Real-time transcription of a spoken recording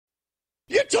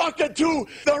You're talking to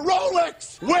the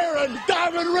Rolex wearing,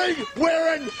 diamond ring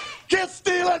wearing, kiss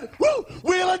stealing,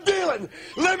 wheeling dealing,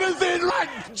 limousine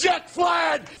riding, jet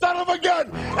flying, son of a gun,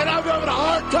 and I'm having a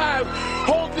hard time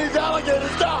holding these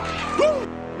alligators down. Woo!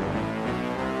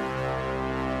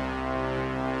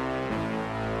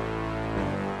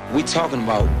 We talking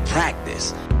about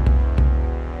practice.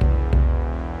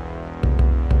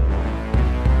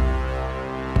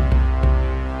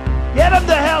 Get him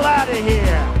the hell out of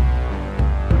here!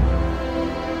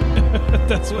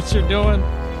 That's what you're doing?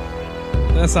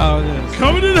 That's how it is.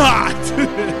 Coming in hot!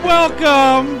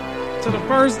 Welcome to the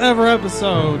first ever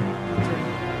episode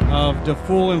of the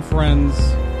FooL and Friends.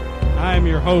 I am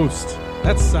your host.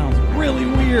 That sounds really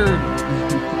weird.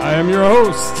 I am your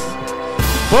host.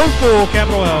 Both FooL,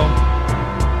 capital L.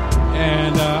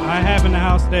 And I have in the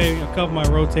house today a couple of my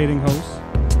rotating hosts.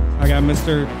 I got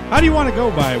Mr. How do you want to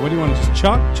go by it? What do you want to just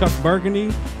Chuck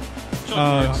Burgundy?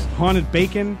 Haunted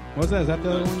Bacon. What's that? Is that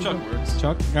the one? Chuck works.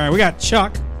 Chuck. All right, we got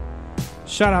Chuck.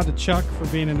 Shout out to Chuck for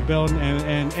being in the building.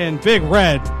 And Big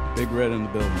Red. Big Red in the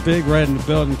building. Big Red in the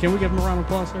building. Can we give him a round of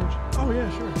applause, Serge? Oh, yeah,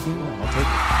 sure. I'll take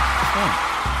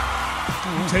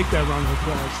it. Take that round of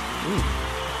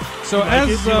applause. So You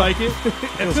as like it?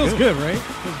 it feels good, right?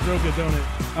 It's real good, don't it?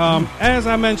 As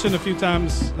I mentioned a few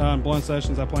times on Blunt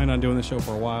Sessions, I plan on doing this show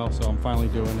for a while, so I'm finally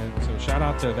doing it. So shout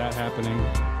out to that happening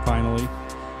finally.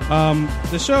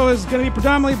 The show is going to be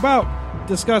predominantly about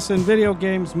discussing video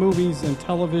games, movies, and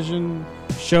television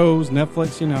shows,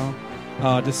 Netflix,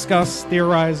 discuss,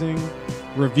 theorizing,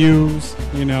 reviews,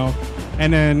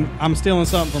 and then I'm stealing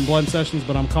something from Blunt Sessions,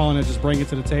 but I'm calling it just bring it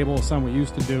to the table, something we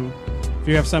used to do. If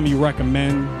you have something you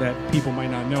recommend that people might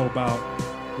not know about,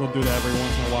 we'll do that every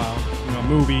once in a while.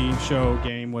 Movie, show,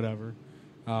 game, whatever.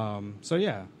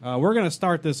 We're going to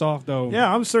start this off, though.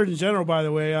 Yeah, I'm Surgeon General, by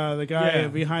the way. The guy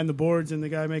behind the boards and the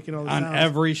guy making all the sounds. On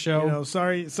every show.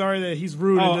 Sorry that he's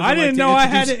rude. Oh, and I didn't know I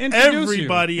had to introduce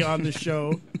everybody on the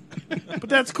show. But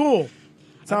that's cool.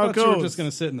 That's how it goes. You were just going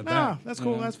to sit in the back. Nah, that's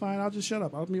cool. That's fine. I'll just shut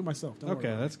up. I'll mute myself. Don't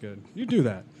worry. That's good. You do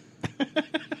that.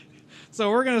 So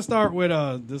we're going to start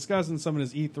with discussing some of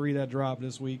this E3 that dropped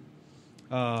this week.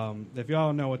 If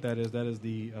y'all know what that is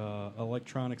the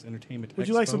Electronics Entertainment Expo. Would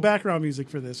you like some background music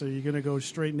for this? Or are you going to go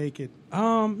straight naked?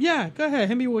 Yeah, go ahead.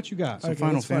 Hit me with what you got. Some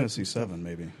Final Fantasy VII,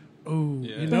 maybe. Ooh,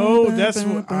 Yeah. that's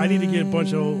what I need to get a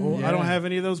bunch of. I don't have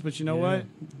any of those, but you know what?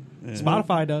 Yeah.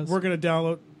 Spotify does. We're going to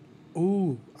download.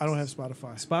 Ooh, I don't have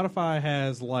Spotify. Spotify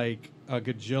has like a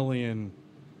gajillion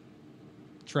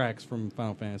tracks from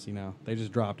Final Fantasy now. They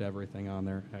just dropped everything on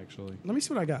there, actually. Let me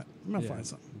see what I got. I'm going to find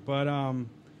something. But,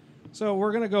 so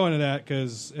we're going to go into that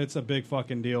because it's a big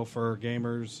fucking deal for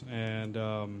gamers, and,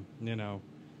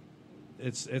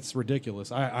 it's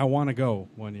ridiculous. I want to go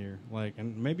one year,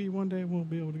 and maybe one day we'll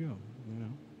be able to go,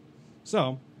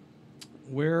 So,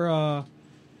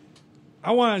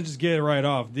 I want to just get it right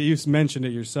off. You mentioned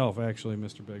it yourself, actually,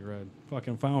 Mr. Big Red.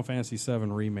 Fucking Final Fantasy VII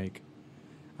Remake.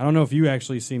 I don't know if you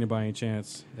actually seen it by any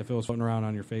chance, if it was floating around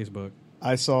on your Facebook.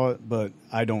 I saw it, but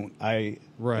I don't. I'm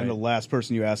the last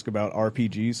person you ask about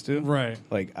RPGs to. Right.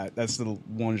 That's the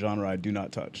one genre I do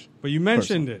not touch. But you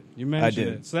mentioned it. You mentioned I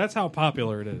did. it. So that's how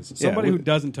popular it is. Somebody who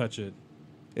doesn't touch it.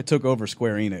 It took over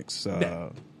Square Enix,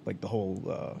 the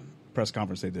whole press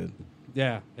conference they did.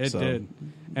 Yeah, it did.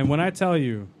 And when I tell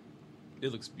you...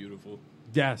 It looks beautiful.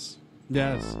 Yes. Ooh,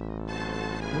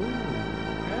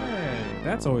 hey,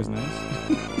 that's always nice.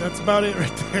 That's about it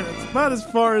right there. That's about as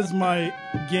far as my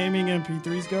gaming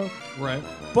MP3s go. Right.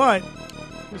 But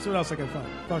here's what else I can find.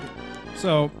 Fuck it.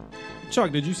 So,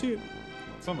 Chuck, did you see it?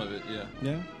 Some of it, yeah.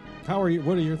 Yeah? How are you?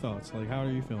 What are your thoughts? How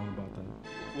are you feeling about that?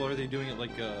 Well, are they doing it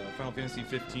like Final Fantasy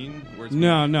 15? Where it's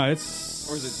No, it's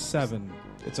or is it 7.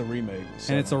 It's a remake.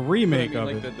 And it's a remake of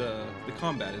it. The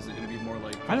combat, is it going to be more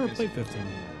like... I never played 15.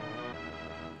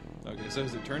 Okay, so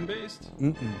is it turn-based?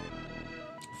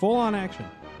 Full on action.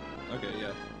 Okay,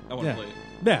 yeah. I want to play it.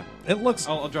 Yeah, it looks...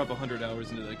 I'll drop 100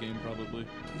 hours into that game, probably.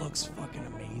 It looks fucking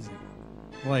amazing.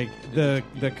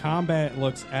 The combat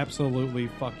looks absolutely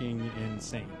fucking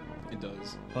insane. It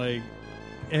does.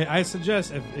 I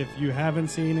suggest if you haven't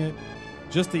seen it,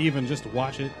 just to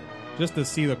watch it, just to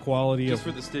see the quality just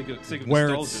of for the sake of where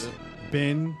nostalgia. It's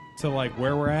been to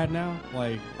where we're at now.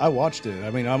 I watched it.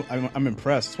 I mean, I'm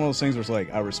impressed. It's one of those things where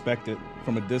it's I respect it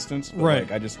from a distance, but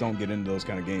right. I just don't get into those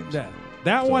kind of games. Yeah,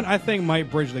 that one I think might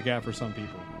bridge the gap for some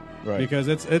people. Right. Because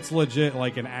it's legit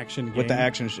an action game. With the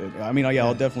action shit. I mean,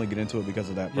 I'll definitely get into it because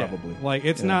of that, probably.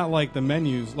 It's not like the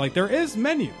menus. There is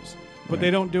menus, but they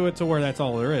don't do it to where that's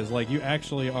all there is. You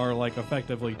actually are,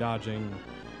 effectively dodging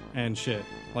and shit.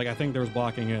 I think there's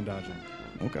blocking and dodging.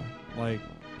 Okay.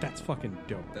 that's fucking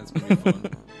dope. That's gonna be fun.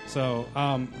 So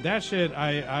that shit,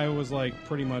 I was like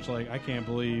pretty much like, I can't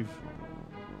believe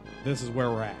this is where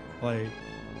we're at. Like,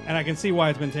 and I can see why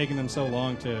it's been taking them so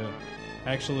long to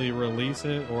actually release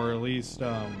it, or at least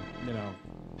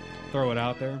throw it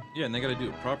out there. Yeah, and they got to do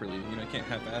it properly. I can't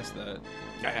half-ass that.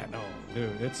 Yeah, no,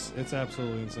 dude, it's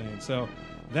absolutely insane. So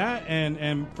that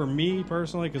and for me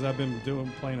personally, because I've been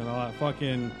playing it a lot,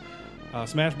 fucking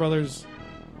Smash Brothers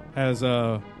has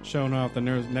shown off the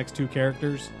next 2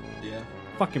 characters. Yeah.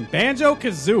 Fucking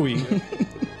Banjo-Kazooie,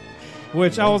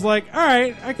 which I was like, all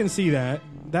right, I can see that.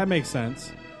 That makes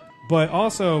sense. But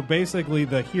also, basically,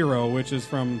 the hero, which is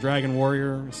from Dragon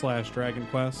Warrior / Dragon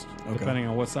Quest, depending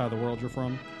on what side of the world you're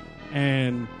from,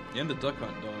 and the Duck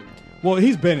Hunt dog. well,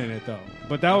 he's been in it though.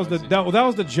 But that was that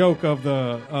was the joke of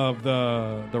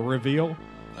the reveal,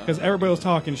 because everybody was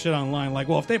talking shit online, like,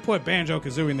 well, if they put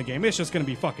Banjo-Kazooie in the game, it's just gonna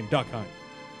be fucking Duck Hunt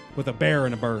with a bear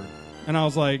and a bird. And I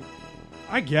was like,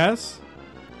 I guess,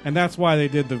 and that's why they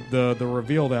did the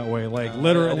reveal that way, like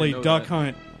literally Duck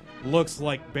Hunt looks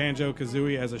like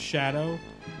Banjo-Kazooie as a shadow,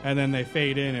 and then they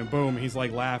fade in and boom, he's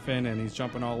like laughing and he's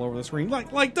jumping all over the screen like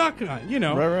Duck Hunt,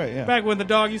 Right, yeah. Back when the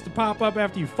dog used to pop up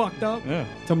after you fucked up,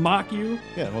 to mock you.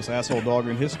 Yeah, the most asshole dog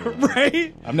in history.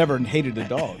 Right? I've never hated a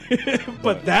dog.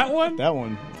 but that one? That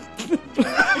one.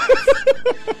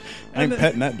 I ain't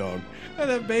petting that dog. And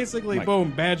then basically,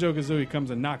 boom, Banjo-Kazooie comes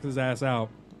and knocks his ass out.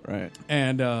 Right.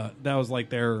 And that was like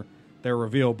their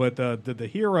reveal. But the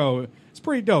hero, it's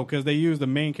pretty dope because they use the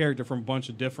main character from a bunch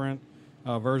of different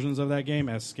versions of that game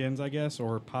as skins, I guess,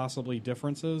 or possibly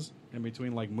differences in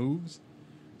between like moves.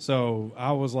 So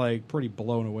I was like pretty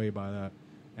blown away by that.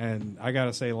 And I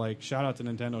gotta say, like, shout out to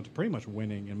Nintendo to pretty much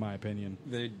winning, in my opinion.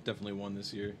 They definitely won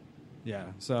this year. Yeah.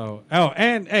 So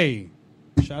and hey,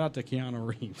 shout out to Keanu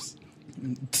Reeves.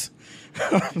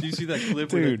 Do you see that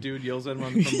clip where the dude yells at him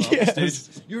from the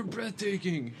stage? You're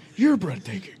breathtaking. You're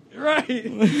breathtaking. Right.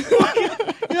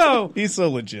 Yo. He's so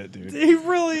legit, dude. He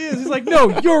really is. He's like,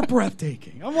 no, you're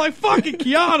breathtaking. I'm like, fucking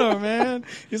Keanu, man.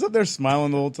 He's up there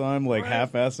smiling the whole time, like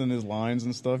half-assing his lines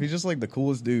and stuff. He's just like the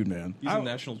coolest dude, man. He's a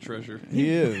national treasure. He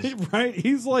is. Right?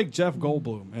 He's like Jeff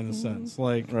Goldblum in a sense.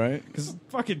 Like, right? Because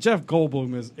fucking Jeff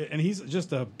Goldblum is, and he's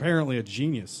just apparently a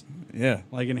genius. Yeah.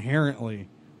 Like, inherently.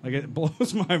 Like, it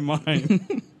blows my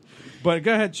mind. But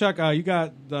go ahead, Chuck. You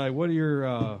got, what are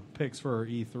your picks for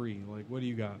E3? Like, what do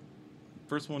you got?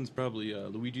 First one's probably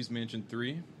Luigi's Mansion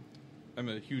 3. I'm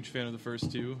a huge fan of the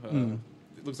first 2.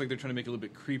 It looks like they're trying to make it a little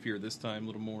bit creepier this time, a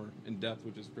little more in-depth,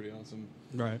 which is pretty awesome.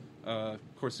 Right. Of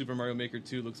course, Super Mario Maker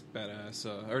 2 looks badass.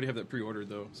 I already have that pre-ordered,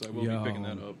 though, so I will be picking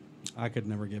that up. I could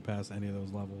never get past any of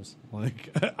those levels. Like,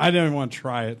 I didn't even want to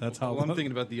try it. That's how. Well, I'm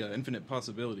thinking about the infinite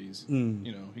possibilities.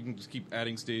 You can just keep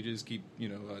adding stages, keep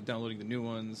downloading the new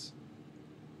ones.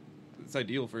 It's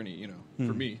ideal for any,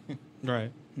 for me.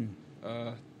 Right.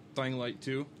 Dying Light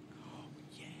 2.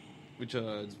 Yeah. Which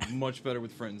is much better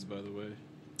with friends, by the way.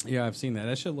 Yeah, I've seen that.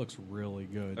 That shit looks really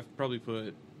good. I've probably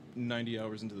put 90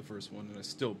 hours into the first one, and I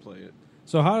still play it.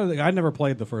 So I never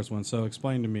played the first one, so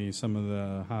explain to me some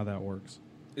of how that works.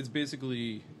 It's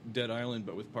basically Dead Island,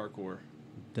 but with parkour.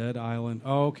 Dead Island.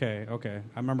 Oh, okay.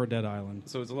 I remember Dead Island.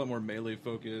 So it's a lot more melee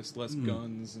focused, less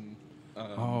guns, and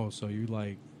so you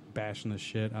like bashing the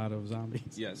shit out of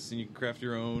zombies? Yes, and you can craft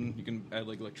your own. You can add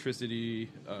like electricity,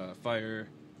 fire,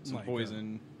 some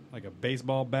poison, like a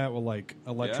baseball bat with like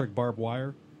electric barbed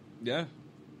wire. Yeah,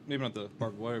 maybe not the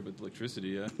barbed wire, but the electricity.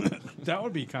 Yeah, that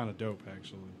would be kind of dope,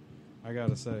 actually. I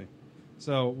gotta say.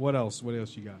 So what else? What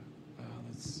else you got?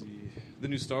 Let's see. The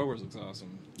new Star Wars looks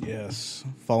awesome. Yes,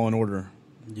 Fallen Order.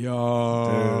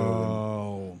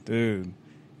 Yo, dude.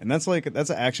 And that's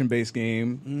an action-based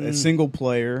game. It's single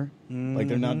player. Like,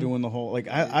 they're not doing the whole... Like,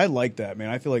 I like that, man.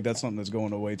 I feel like that's something that's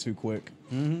going away too quick.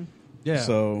 Yeah.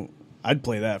 So, I'd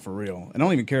play that for real. And I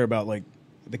don't even care about, like,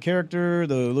 the character,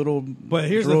 the little But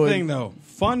here's droid. the thing, though.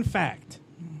 Fun fact.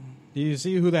 Did you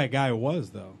see who that guy was,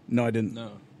 though? No, I didn't.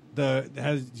 No.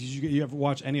 Did you ever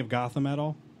watch any of Gotham at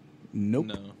all? Nope.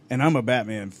 No. And I'm a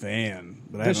Batman fan.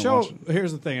 But I haven't watched it.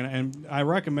 Here's the thing, and I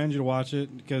recommend you to watch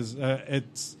it, because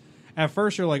it's... At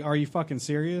first, you're like, are you fucking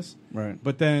serious? Right.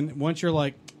 But then once you're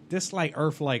like, this like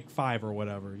Earth like 5 or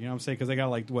whatever. You know what I'm saying? Because they got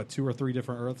like, 2 or 3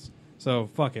 different Earths. So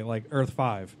fuck it, like Earth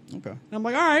 5. Okay. And I'm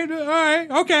like, all right,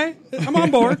 okay. I'm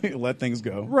on board. Let things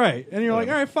go. Right. And you're like,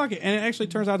 all right, fuck it. And it actually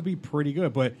turns out to be pretty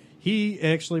good. But he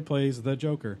actually plays the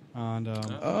Joker on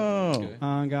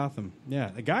Gotham.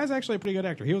 Yeah. The guy's actually a pretty good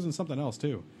actor. He was in something else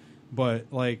too. But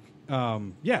like,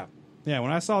 yeah.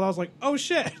 When I saw that, I was like, oh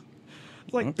shit.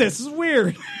 Like, this is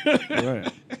weird.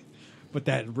 Right. But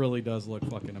that really does look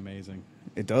fucking amazing.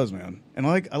 It does, man. And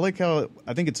I like how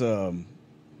I think it's the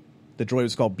The droid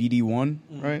is called BD1,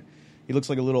 right? He looks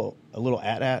like a little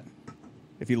AT-AT.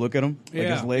 If you look at him, like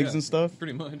his legs and stuff.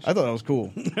 Pretty much. I thought that was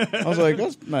cool. I was like,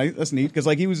 that's nice. That's neat. Because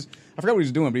like I forgot what he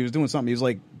was doing, but he was doing something. He was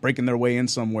like breaking their way in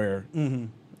somewhere. Mm-hmm.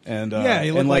 And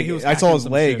he looked like he was I saw his hacking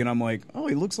some leg, shit. and I'm like, oh,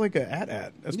 he looks like a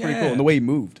AT-AT. That's pretty Yeah. cool. And the way he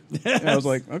moved. And I was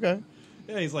like, okay.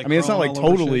 Yeah, he's like. I mean, it's not crawling like all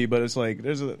over totally, shit. but it's like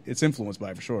it's influenced by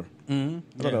it for sure. Mm-hmm.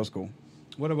 I thought that was cool.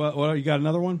 What about you got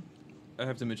another one? I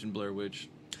have to mention Blair Witch.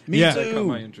 Me Yeah. That caught too.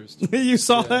 my interest. You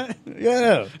saw that?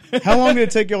 Yeah. How long did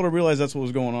it take y'all to realize that's what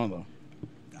was going on, though?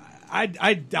 I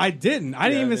didn't. I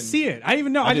didn't even see it. I didn't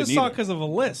even know. I just didn't saw it either. because of a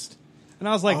list, and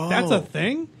I was like, "That's a Oh.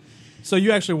 thing." So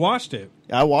you actually watched it?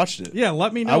 I watched it. Yeah,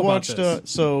 let me know. I watched. about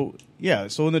this. So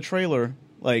in the trailer,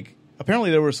 like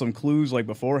apparently there were some clues like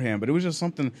beforehand, but it was just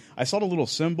something. I saw the little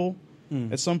symbol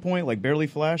at some point, like barely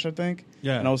flash, I think.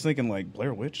 Yeah. And I was thinking like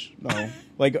Blair Witch, no,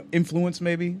 like influence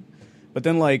maybe. But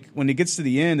then like when it gets to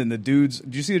the end and the dudes,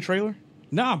 did you see the trailer?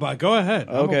 Nah, but go ahead.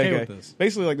 I'm okay with this.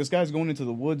 Basically, like this guy's going into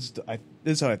the woods.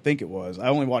 This is how I think it was. I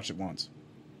only watched it once,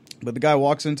 but the guy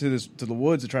walks into the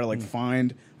woods to try to like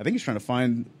find. I think he's trying to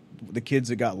find the kids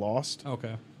that got lost.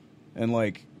 Okay. And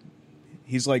like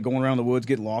he's like going around the woods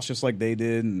getting lost just like they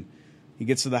did, and he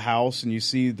gets to the house and you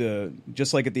see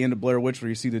just like at the end of Blair Witch where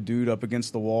you see the dude up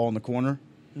against the wall in the corner.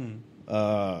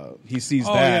 He sees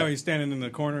Oh that. yeah, he's standing in the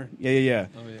corner. Yeah.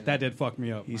 Oh, yeah. That did fuck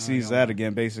me up. He sees that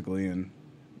again basically, and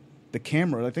the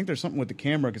camera. I think there's something with the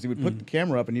camera because he would put the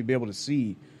camera up and he'd be able to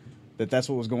see that that's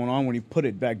what was going on. When he put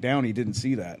it back down, he didn't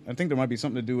see that. I think there might be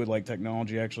something to do with like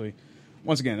technology actually.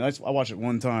 Once again, I watched it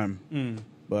one time,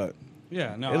 but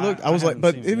Yeah, no. it looked. I was like, haven't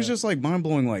but seen it was yet. just like mind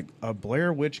blowing, like a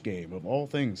Blair Witch game of all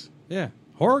things. Yeah,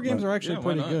 horror games But- are actually Yeah, why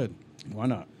pretty not? good. Why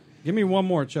not? Give me one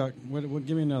more, Chuck.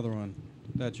 Give me another one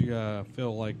that you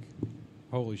feel like,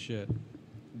 holy shit.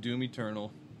 Doom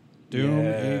Eternal. Doom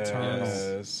Eternal.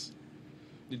 Yes.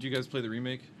 Did you guys play the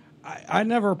remake? I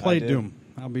never played did. Doom.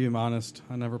 I'll be honest.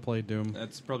 I never played Doom.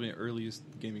 That's probably my earliest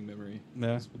gaming memory.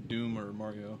 Yeah. It's Doom or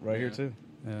Mario. Right here Yeah. too.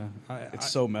 Yeah, It's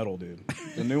so metal, dude.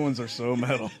 The new ones are so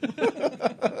metal.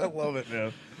 I love it,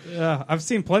 man. yeah. I've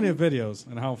seen plenty of videos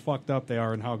and how fucked up they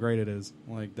are and how great it is.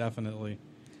 Like definitely.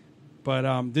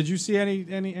 But did you see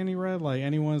any red like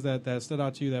any ones that stood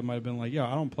out to you that might have been like, yo,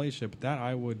 I don't play shit, but that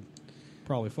I would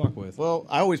probably fuck with. Well,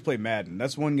 I always play Madden.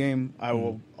 That's one game I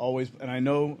will always, and I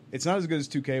know it's not as good as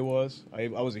 2K was. I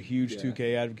was a huge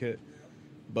 2K advocate,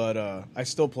 but I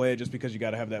still play it just because you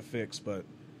got to have that fix. But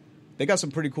they got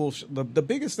some pretty cool. The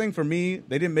biggest thing for me,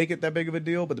 they didn't make it that big of a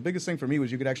deal, but the biggest thing for me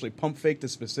was you could actually pump fake to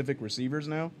specific receivers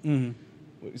now.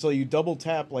 Mm-hmm. So you double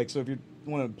tap, like, so if you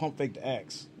want to pump fake to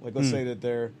X, like let's say that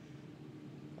they're,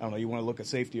 I don't know, you want to look a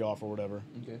safety off or whatever,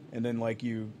 Okay. and then like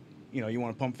you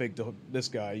want to pump fake to this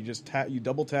guy, you just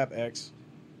double tap X,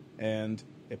 and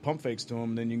it pump fakes to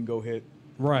him, then you can go hit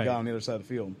the Right. guy on the other side of the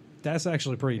field. That's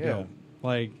actually pretty Yeah. dope.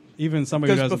 Like even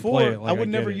somebody who Because doesn't before play it, like, I would get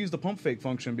never it. use the pump fake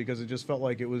function because it just felt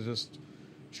like it was just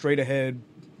straight ahead,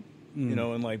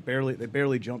 and like they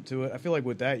barely jumped to it. I feel like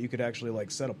with that you could actually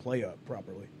like set a play up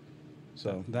properly.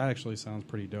 So That actually sounds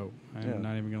pretty dope. I'm Yeah.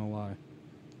 not even gonna lie.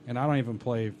 And I don't even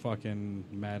play fucking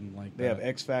Madden like they that. have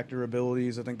X Factor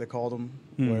abilities, I think they called them,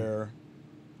 where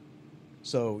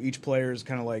so each player is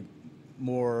kind of like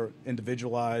more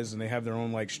individualized and they have their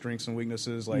own like strengths and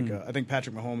weaknesses. Like I think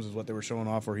Patrick Mahomes is what they were showing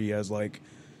off, where he has like,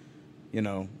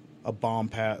 a bomb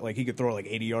pat, like he could throw like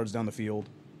 80 yards down the field.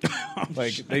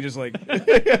 Like they just like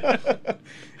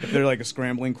if they're like a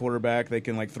scrambling quarterback, they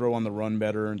can like throw on the run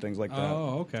better and things like that.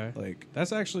 Oh, okay. Like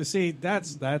That's actually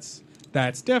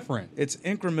that's different. it's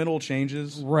incremental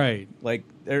changes. Right. Like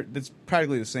it's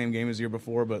practically the same game as the year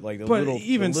before, but like But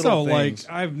even so, things,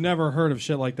 like I've never heard of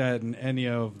shit like that in any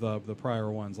of the prior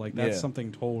ones. Like that's Yeah.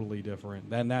 something totally different.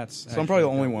 Then that's so I'm probably the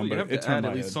actually only dope. one, Well, you but have it to turned add my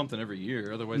at least head. something every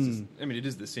year. Otherwise, it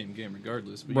is the same game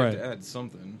regardless, but you Right. have to add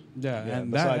something. Yeah, Yeah,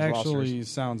 and that besides actually rosters.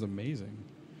 sounds amazing.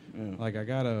 Yeah. Like I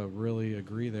gotta really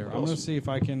agree there. What I'm gonna else? see if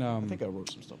I can I think I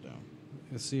wrote some stuff down.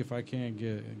 let's see if I can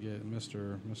get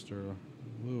Mr.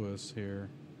 Lewis here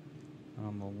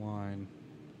on the line.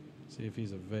 See if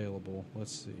he's available.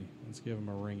 Let's see. Let's give him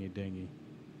a ringy dingy.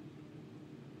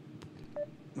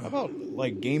 How about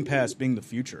like Game Pass being the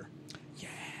future? Yeah,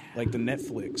 like the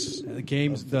Netflix, The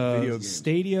games, of video the games.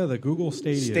 Stadia, the Google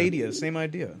Stadia. Stadia, same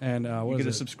idea. And You what get a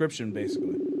is it? subscription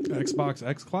basically. Xbox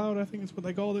xCloud, I think is what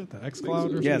they called it. The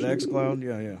xCloud or Yeah, the something? xCloud.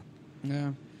 Yeah.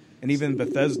 Yeah. And even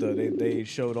Bethesda, they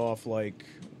showed off like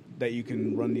that you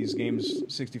can run these games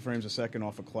 60 frames a second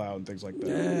off a cloud and things like that.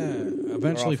 Yeah.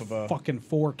 Eventually Or off of, fucking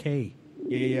 4K.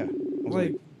 Yeah. I was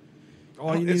Like,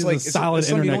 all you need it's is like a solid it's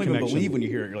something internet you don't even connection. believe when you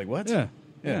hear it. You're like, what? Yeah.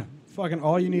 Yeah. Fucking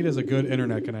all you need is a good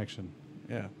internet connection.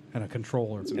 Yeah. and a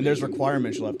controller. And there's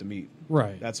requirements you'll have to meet.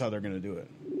 Right. That's how they're going to do it.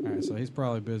 All right, so he's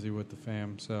probably busy with the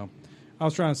fam. So I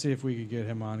was trying to see if we could get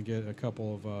him on and get a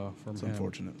couple of from It's him.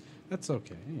 unfortunate. That's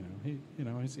okay.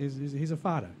 He's a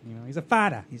fada. He's a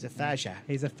fada. He's a fascia.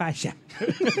 He's a fascia.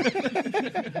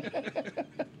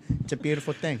 It's a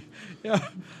beautiful thing. Yeah.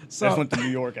 So That's went the New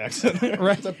York accent.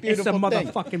 right? It's a beautiful thing.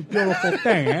 motherfucking beautiful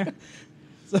thing. Eh?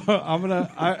 So I'm gonna.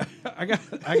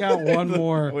 I got one I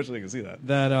more wish they could see that.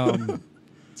 that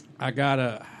I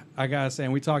gotta say,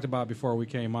 and we talked about before we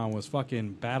came on, was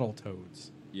fucking Battletoads.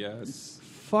 Yes.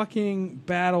 Fucking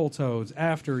Battletoads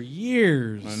after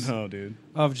years I know, dude.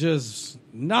 of just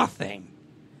nothing.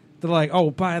 They're like, oh,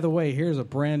 by the way, here's a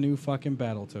brand new fucking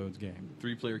Battletoads game.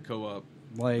 3-player co-op.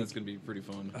 Like, That's going to be pretty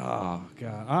fun. oh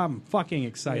god, I'm fucking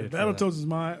excited. for that. Battletoads is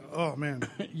my. Oh man.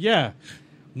 Yeah.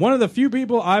 One of the few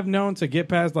people I've known to get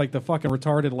past like the fucking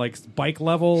retarded like bike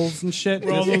levels and shit.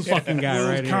 Where all This those fucking guy those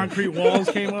right here. concrete walls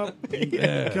came up.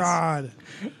 Yes. God.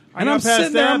 I And got I'm past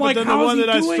sitting there, that, I'm but like, then how the is one he that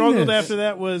I doing struggled this? after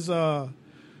that was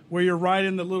where you're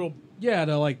riding the little Yeah,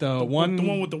 the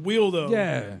one with the wheel though.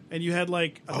 Yeah. And you had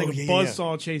like I think yeah, a yeah.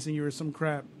 buzzsaw chasing you or some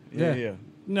crap. Yeah.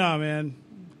 No, man.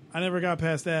 I never got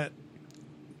past that.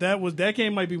 That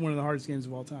game might be one of the hardest games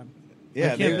of all time.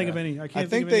 Yeah, I can't think of any. I can't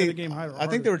think of any other game harder. I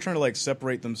think they were trying to like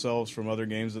separate themselves from other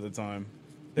games at the time.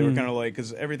 They were kind of like,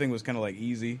 because everything was kind of like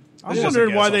easy. I'm It's just a wondering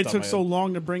guess why off they the top took of my so head.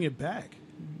 long to bring it back.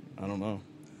 I don't know.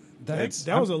 That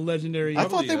was a legendary. I thought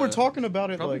Probably, they were talking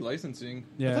about it Probably like. licensing. I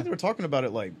Yeah. thought they were talking about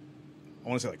it like. I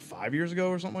want to say like 5 years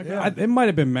ago or something like that. It might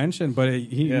have been mentioned, but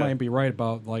he Yeah. might be right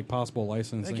about like possible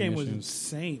licensing that game was issues.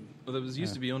 insane. Well, that was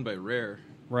used to be owned by Rare.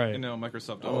 Right. And now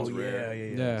Microsoft Oh owns Rare.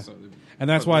 Yeah. So they And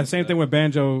that's probably why into same that. thing with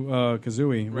Banjo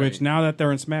Kazooie, which Right. now that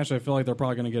they're in Smash, I feel like they're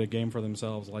probably going to get a game for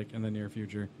themselves, like in the near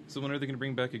future. So when are they going to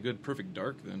bring back a good Perfect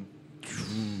Dark then?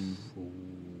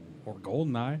 Or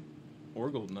GoldenEye. Or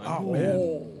GoldenEye? Oh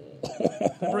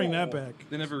man, bring that back.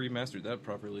 They never remastered that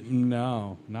properly.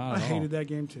 No, not I at all. hated that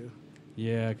game too.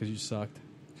 Yeah, because you sucked.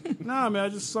 Nah, man, I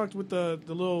just sucked with the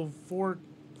little four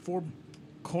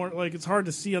corner. Like it's hard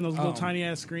to see on those little tiny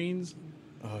ass screens.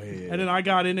 Oh yeah. And then I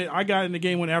got in the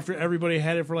game when after everybody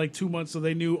had it for like 2 months, so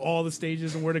they knew all the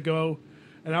stages and where to go.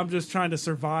 And I'm just trying to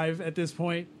survive at this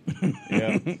point.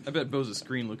 Yeah. I bet Bo's a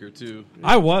screen looker too.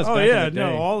 I was. Oh back yeah, in the day.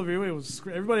 no, all of it was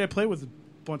everybody I played with a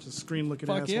bunch of screen looking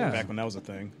Fuck assholes. yeah. Back when that was a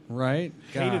thing. Right?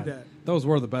 Hated God. that. Those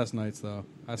were the best nights, though.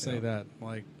 I say that.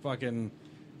 Like, fucking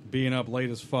being up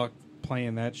late as fuck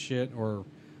playing that shit, or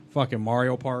fucking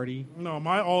Mario Party. No,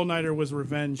 my all nighter was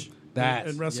Revenge. That,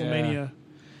 in WrestleMania.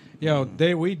 Yo,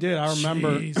 we did. I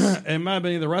remember Jeez. it might have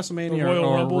been either WrestleMania The Royal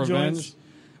or Rumble Revenge. joints.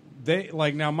 They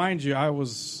like now, mind you, I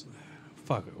was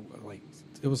like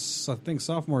it was I think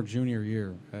sophomore junior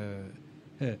year.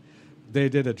 They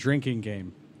did a drinking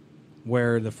game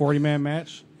where the 40-man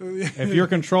match. If you're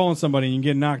controlling somebody and you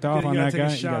get knocked off You on gotta that take a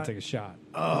guy, you shot. gotta take a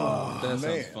shot. That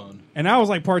sounds fun. And I was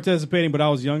like participating, but I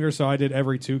was younger, so I did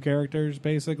every 2 characters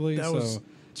basically. That so was-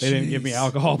 they didn't give me jeez.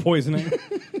 alcohol poisoning.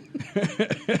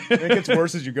 It gets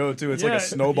worse as you go too. It's like a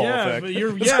snowball effect. But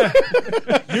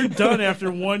you're done after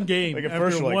one game. Like, at after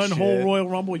first you're like, one whole shit. Royal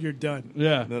Rumble, you're done.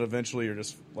 Yeah. And then eventually you're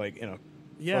just like in a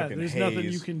Yeah, fucking there's haze. nothing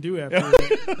you can do after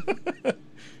that.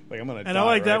 Like I'm gonna. And I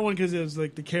like that one because it was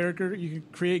like the character. You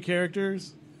could create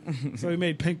characters. So we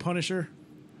made Pink Punisher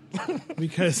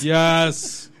because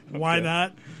Yes. why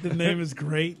not? The name is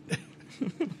great.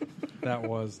 That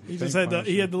was. He just had the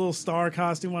little star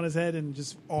costume on his head and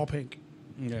just all pink.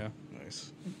 Yeah.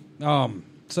 Nice.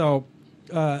 So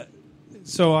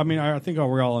I mean, I think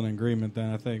we're all in agreement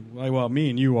then. I think, like, well, me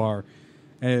and you are,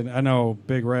 and I know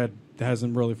Big Red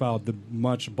hasn't really followed the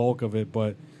much bulk of it,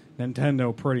 but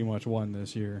Nintendo pretty much won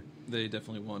this year. They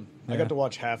definitely won. I got to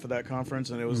watch half of that conference,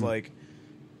 and it was like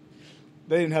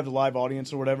they didn't have the live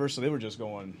audience or whatever, so they were just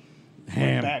going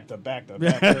Ham. back to back to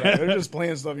back. They're just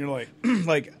playing stuff, and you're like,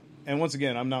 like. And once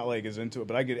again, I'm not like as into it,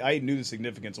 but I knew the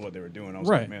significance of what they were doing. I was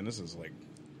Right. like, man, this is like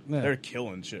Yeah. they're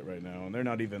killing shit right now, and they're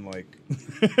not even like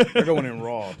they're going in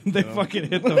raw. They you know? fucking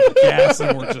hit the gas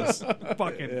and we're just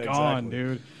fucking Yeah, gone, exactly.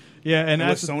 dude. Yeah, and And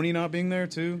with that's Sony not being there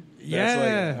too. That's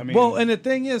yeah. like, I mean, well, and the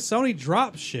thing is, Sony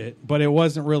dropped shit, but it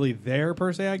wasn't really there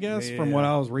per se. I guess from Yeah. what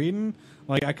I was reading,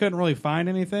 like I couldn't really find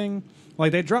anything.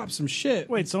 Like they dropped some shit.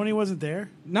 Wait, Sony wasn't there?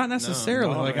 Not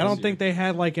necessarily. No, like I no. don't think they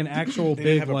had like an actual they big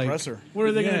didn't have a like. presser. What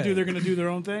are they going Yeah. to do? They're going to do their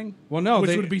own thing? Well, no, Which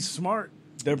they would be smart.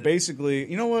 They're basically,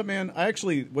 you know what, man?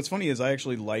 What's funny is I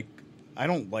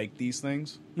don't like these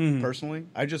things Mm-hmm. personally.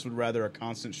 I just would rather a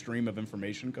constant stream of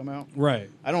information come out. right.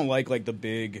 I don't like the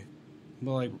big.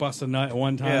 But like bust a nut at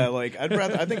one time. Yeah, like I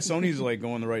think Sony's like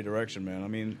going the right direction, man. I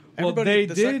mean, well, everybody.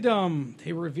 they did.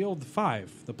 They revealed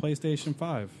the PlayStation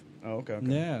 5. Oh, okay.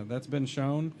 Yeah, that's been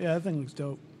shown. Yeah, that thing looks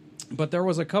dope. But there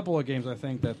was a couple of games I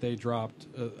think that they dropped,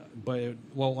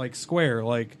 like Square,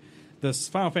 like this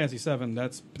Final Fantasy VII.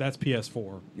 That's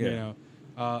PS4. Yeah. You know,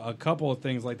 a couple of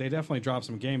things like they definitely dropped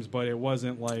some games, but it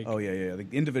wasn't like Oh yeah. The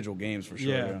individual games for sure.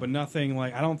 yeah, but nothing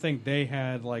like I don't think they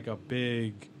had like a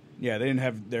big yeah, they didn't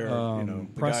have their the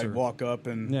presser. guy walk up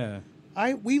and yeah.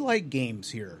 we like games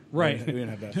here. Right. We didn't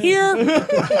have that. Here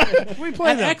we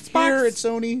play the Xbox. Here at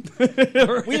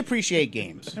Sony, we appreciate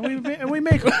games. And we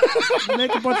make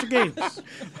a bunch of games.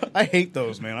 I hate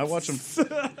those, man. I watch them.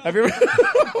 Have you ever?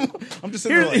 I'm just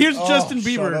sitting there like, Here's oh, Justin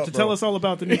shut Bieber up, to bro. tell us all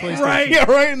about the new PlayStation. Right, yeah,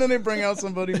 right. And then they bring out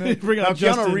somebody. Man. Bring out now,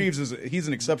 Justin. Keanu Reeves he's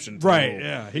an exception. To Right, the rule.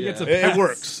 yeah. He gets a It pass.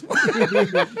 works.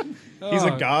 He's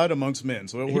a god amongst men,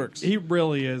 so it works. He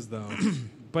really is, though.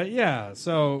 But yeah,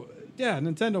 so yeah,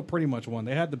 Nintendo pretty much won.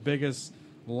 They had the biggest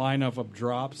lineup of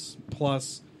drops,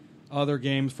 plus other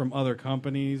games from other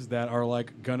companies that are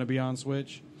like gonna be on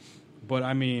Switch. But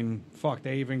I mean, fuck,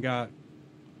 they even got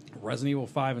Resident Evil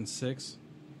 5 and 6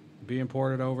 being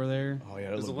ported over there. Oh yeah,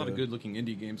 There's a lot of good-looking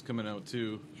indie games coming out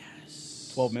too.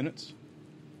 12 minutes.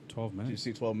 12 Did you minutes.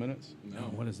 see 12 minutes? No,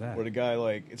 What is that? Where the guy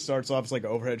like it starts off as like an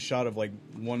overhead shot of like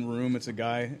one room. It's a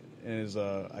guy and his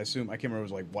I assume I can't remember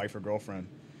if it was like wife or girlfriend.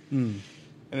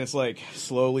 And it's like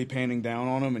slowly panning down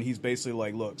on him, and he's basically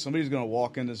like, "Look, somebody's gonna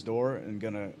walk in this door and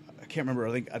I can't remember.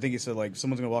 I think he said like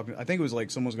someone's gonna walk in. I think it was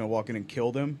like someone's gonna walk in and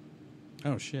kill them."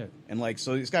 Oh shit! And like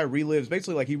so, this guy relives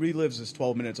basically like he relives his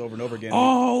 12 minutes over and over again.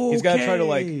 Oh, he's got to try to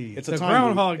like okay. it's a The time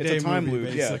Groundhog loop. Day It's a time movie,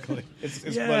 loop, basically. yeah. It's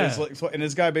Yeah. But it's like, so, and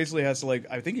this guy basically has to like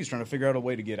I think he's trying to figure out a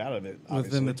way to get out of it Within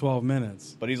obviously. the 12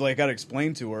 minutes. But he's like got to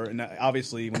explain to her, and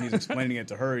obviously when he's explaining it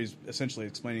to her, he's essentially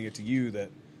explaining it to you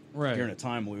that Right. you're in a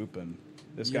time loop and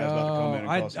this guy's about to come in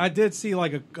and cause I did see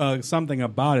like a something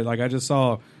about it. Like I just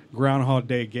saw Groundhog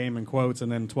Day game in quotes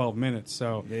and then 12 minutes.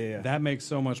 So Yeah. that makes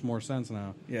so much more sense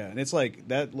now. yeah, and it's like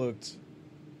that looked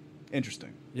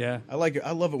interesting. Yeah. I like it.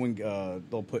 I love it when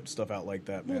they'll put stuff out like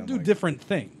that. Man. We'll do like, different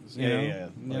things. You Yeah, know? yeah.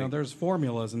 You know, Like- there's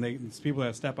formulas, and it's people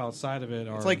that step outside of it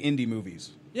are. It's like indie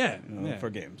movies, yeah, you know, yeah. for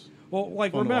games, Well,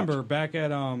 like fun to remember watch. back at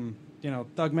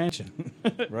Thug Mansion,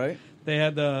 right? they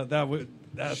had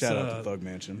that's Shout out to Thug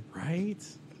Mansion. right.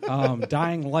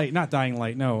 Dying Light, not Dying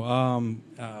Light. No.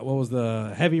 What was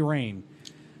the Heavy Rain?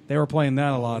 They were playing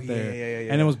that a lot yeah, there,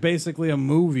 yeah. and it was basically a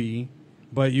movie,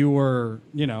 but you were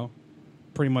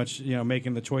pretty much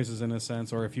making the choices in a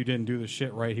sense, or if you didn't do the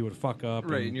shit right, he would fuck up.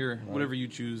 Right, and your whatever you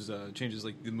choose changes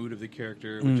like the mood of the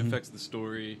character, which Mm-hmm. affects the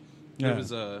story. Yeah. There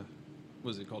was what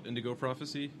was it called? Indigo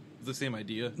Prophecy. It's the same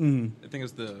idea. Mm-hmm. I think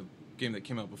it's the game that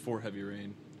came out before Heavy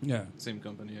Rain. Yeah. Same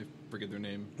company. I forget their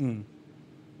name. Mm.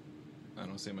 I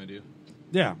don't know. Same idea.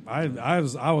 Yeah, I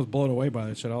was blown away by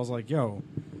that shit. I was like, yo,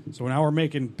 so now we're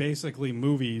making basically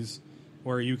movies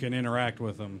where you can interact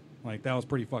with them. Like, that was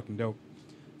pretty fucking dope.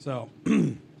 So,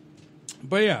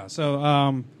 but yeah,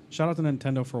 so shout out to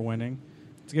Nintendo for winning.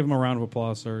 Let's give them a round of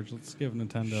applause, Serge. Let's give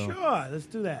Nintendo Sure, let's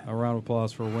do that. a round of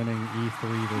applause for winning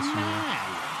E3 this year.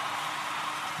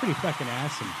 It's pretty fucking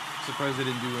awesome. Surprised they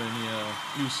didn't do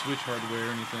any new Switch hardware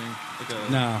or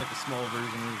anything, Nah. like a small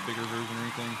version or a bigger version or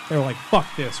anything. They were like, fuck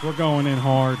this. We're going in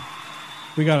hard.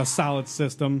 We got a solid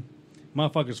system.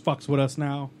 Motherfuckers fucks with us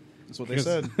now. That's what they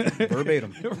said,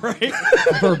 verbatim. Right?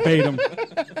 Verbatim.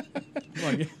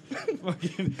 Fucking,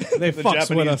 they The fucks Japanese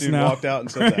with us dude now. walked out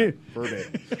and said that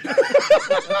verbatim.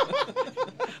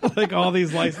 Like all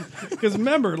these licenses. Because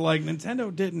remember, like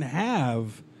Nintendo didn't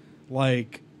have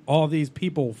like all these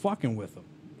people fucking with them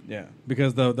Yeah,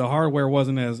 because the hardware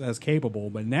wasn't as capable.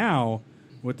 But now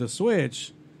with the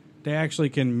Switch, they actually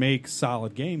can make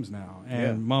solid games now.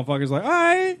 And motherfuckers like, all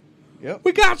right, yep,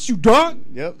 we got you, dog.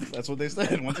 yep. That's what they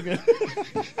said. Once again,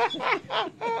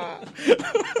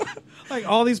 Like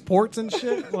all these ports and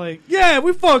shit. Like, yeah,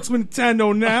 we fucks with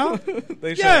Nintendo now.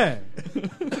 they Yeah.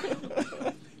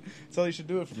 That's how you should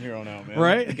do it from here on out, man.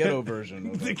 Right? The ghetto version.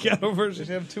 Of The it. ghetto They version.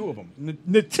 should have two of them.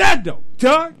 Nintendo,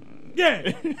 dog.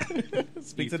 Yeah.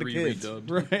 Speak to the E3 kids.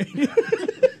 redubbed. Right.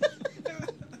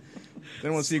 They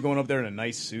don't want to see you going up there in a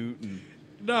nice suit and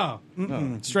No.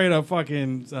 Mm-mm. Straight up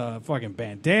fucking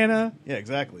bandana. yeah,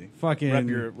 exactly.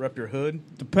 Fucking rep your hood.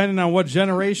 depending on what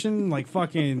generation, like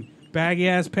fucking baggy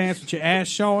ass pants with your ass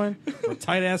showing, or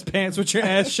tight ass pants with your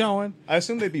ass showing. I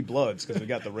assume they'd be Bloods because we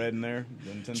got the red in there.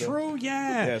 The Nintendo. True,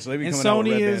 yeah. Yeah, so they be and coming out with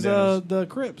Sony red is bandanas. the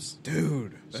Crips.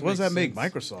 Dude. So That what does that makes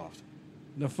make sense. Microsoft?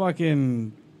 The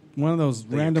fucking one of those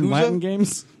random Yakuza? Latin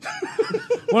games.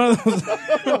 One of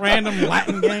those random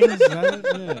Latin games. Is that it?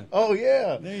 Yeah. Oh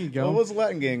yeah, There you go. What was the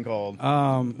Latin game called?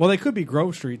 Well, they could be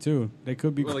Grove Street too. They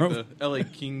could be Or Grove. like the LA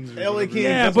Kings. Or LA whatever. Kings.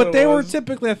 Yeah, That's but what they it were was.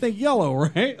 typically, I think, yellow,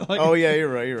 right? Like, Oh yeah, you're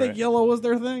right. I You're think right. yellow was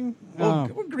their thing. Well,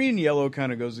 green and yellow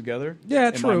kind of goes together. Yeah,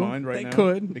 in true. my mind right They now,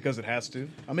 could. because it has to.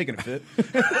 I'm making it fit.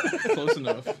 Close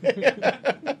enough.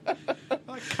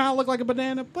 Kind of look like a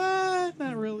banana, but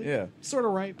not really. Yeah. Sort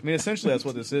of right. I mean, essentially, that's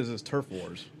what this is turf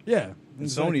wars. Yeah. And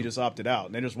Sony just opted out,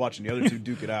 and they're just watching the other two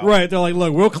duke it out. Right. They're like,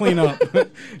 look, we'll clean up.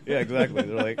 Yeah, exactly.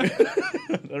 They're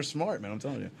like, they're smart, man. I'm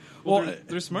telling you. Well,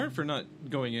 they're smart for not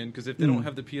going in because if they don't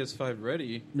have the PS5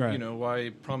 ready, Right. you know,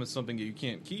 why promise something that you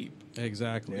can't keep?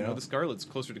 Exactly. You know, the Scarlet's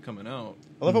closer to coming out.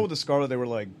 I love how with the Scarlet they were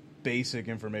like basic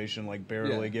information, like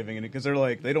barely Yeah. giving it, because they're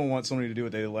like they don't want Sony to do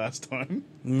what they did last time.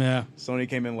 Yeah. Sony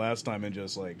came in last time and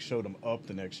just like showed them up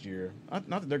the next year. Not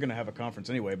that they're going to have a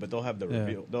conference anyway, but they'll have the Yeah.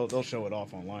 reveal. They'll show it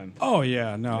off online. Oh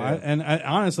yeah, no, Yeah.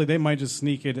 Honestly, they might just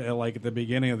sneak it at, like at the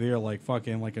beginning of the year, like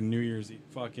fucking like a New Year's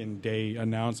fucking day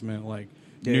announcement, like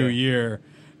New Year,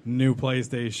 new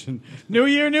PlayStation, New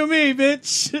Year, new me,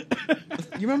 bitch.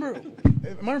 You remember?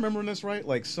 Am I remembering this right?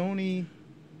 Like Sony,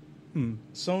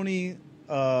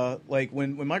 like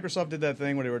when Microsoft did that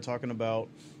thing where they were talking about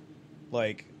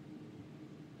like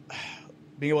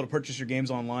being able to purchase your games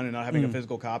online and not having a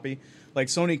physical copy. Like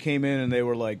Sony came in and they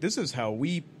were like, "This is how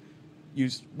we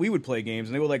would play games,"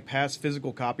 and they would like pass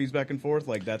physical copies back and forth.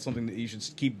 Like that's something that you should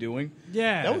keep doing.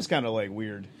 Yeah. That was kind of like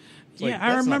weird. It's like, Yeah,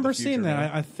 that's I not remember the future, seeing that.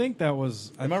 man. I think that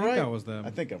was. Am I think right? That was them. I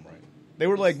think I'm right. They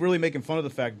were like really making fun of the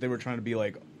fact that they were trying to be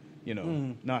like, you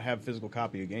know, not have physical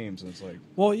copy of games, and it's like,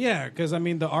 Well, yeah, because I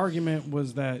mean, the argument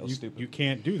was that was stupid. you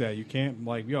can't do that. You can't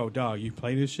like, yo, dog, you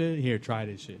play this shit. Here, try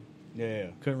this shit. yeah.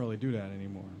 Couldn't really do that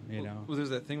anymore. You know. Well, there's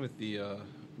that thing with the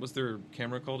what's their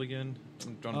camera called again?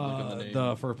 I'm drawing a blank on the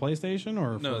name. For PlayStation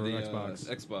or no, for the Xbox?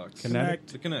 Xbox. Kinect?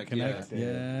 The Kinect. Kinect. Yeah.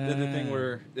 Yeah. They had the thing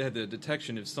where they had the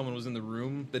detection if someone was in the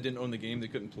room that didn't own the game, they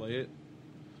couldn't play it.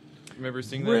 Remember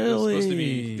seeing that? It was supposed to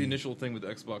be Really? the initial thing with the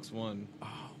Xbox One.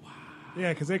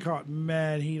 Yeah, because they caught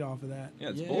mad heat off of that. Yeah,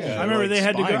 it's Yeah. bullshit. I remember like they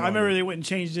had to go. spying I on remember you. they went and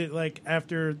changed it like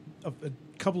after a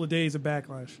couple of days of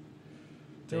backlash.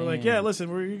 They were like, Damn. "Yeah, listen,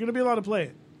 you're going to be allowed to play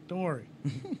it. Don't worry.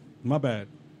 My bad.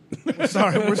 We're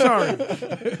sorry. We're sorry."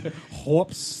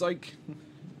 Whoops. Psych.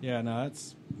 Yeah, no,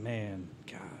 that's man.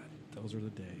 God, those are the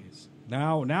days.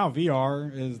 Now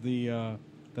VR is the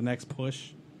next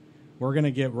push. We're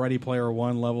gonna get Ready Player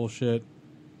One level shit.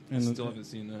 I And still haven't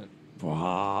seen that. what?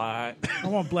 I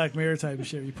want Black Mirror type of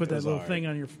shit. You put that was little alright. thing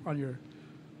on your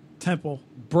temple.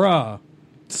 Bruh.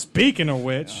 Speaking of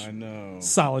which, I know.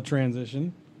 solid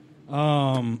transition.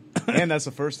 And that's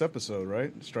the first episode,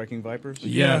 right? Striking Vipers.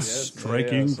 Yes, Yes.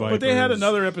 striking Yeah, so- vipers. But they had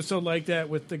another episode like that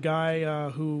with the guy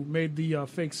who made the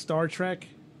fake Star Trek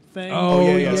thing. Oh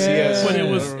yeah, yeah, yes.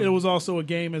 But it was also a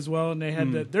game as well, and they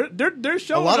had they're A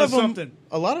showing lot us of them, something.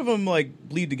 a lot of them like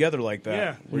bleed together like that.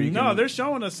 Yeah, where you no, can- they're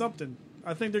showing us something.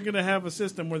 I think they're gonna have a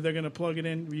system where they're gonna plug it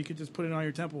in, where you could just put it on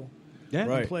your temple Yeah,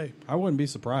 Right. and play. I wouldn't be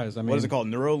surprised. I mean, what is it called?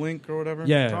 Neuralink or whatever.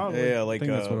 Yeah, Probably. yeah, I like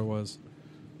think that's what it was.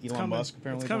 It's Elon coming. Musk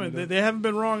apparently. It's coming. wanted to do. They haven't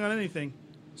been wrong on anything.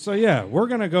 So yeah, we're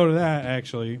gonna go to that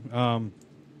actually.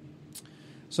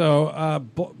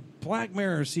 Black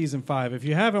Mirror season 5. If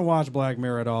you haven't watched Black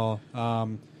Mirror at all,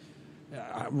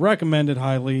 recommended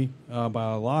highly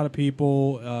by a lot of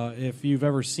people. If you've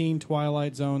ever seen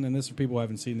Twilight Zone, and this is for people who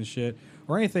haven't seen the shit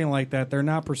or anything like that, they're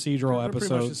not procedural They're pretty much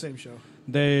the episodes. same show.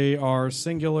 They are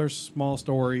singular, small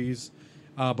stories.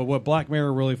 But what Black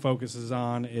Mirror really focuses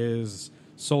on is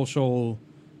social,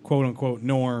 quote unquote,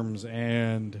 norms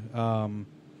and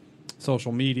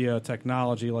social media,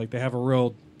 technology. Like they have a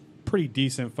real, pretty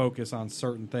decent focus on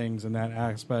certain things in that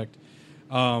aspect.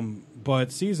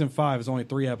 But season 5 is only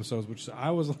 3 episodes, which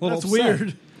I was a little That's upset.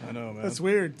 weird. I know, man. That's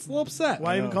weird. A little upset.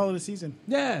 Why even know. call it a season?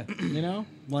 Yeah,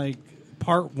 like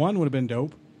part 1 would have been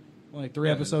dope. Like 3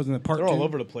 episodes, and then part They're 2. all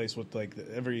over the place with like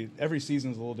every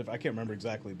season's a little different. I can't remember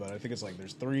exactly, but I think it's like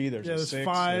there's 3, there's Yeah, a there's 6,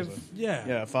 5. there's Yeah.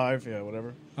 yeah, 5, yeah,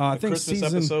 whatever. I The think Christmas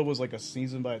season- episode was like a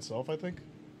season by itself. I think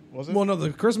was it? Well, no,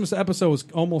 the Christmas episode was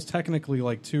almost technically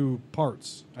like 2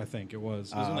 parts. I think it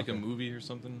was. It wasn't like okay. a movie or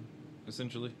something,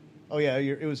 essentially. Oh yeah,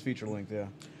 it was feature length. Yeah,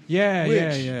 yeah,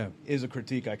 Which yeah. is a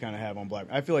critique I kind of have on Black.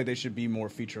 I feel like they should be more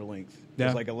feature length. Yeah.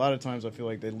 There's like a lot of times I feel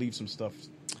like they leave some stuff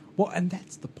Well, and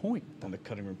that's the point. on the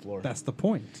cutting room floor. That's the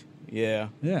point. Yeah.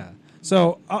 Yeah.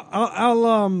 So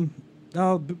I'll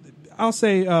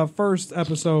say first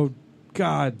episode.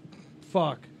 God,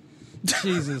 fuck,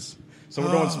 Jesus. So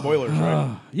we're going spoilers,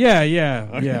 right?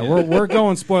 Yeah. We're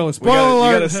going spoilers. We gotta, Spoiler you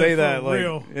alert. gotta say For that, like,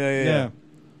 real. yeah. Yeah.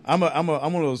 I'm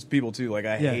one of those people too. Like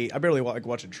I barely like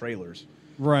watching trailers.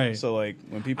 Right. So like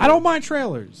when people, I don't mind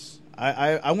trailers.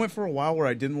 I went for a while where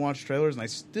I didn't watch trailers, and I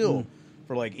still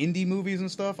for like indie movies and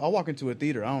stuff. I'll walk into a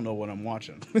theater, I don't know what I'm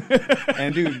watching,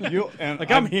 and dude,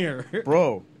 I'm here,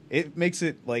 bro. It makes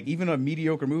it like even a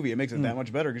mediocre movie. It makes it that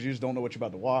much better because you just don't know what you're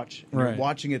about to watch. And Right. You're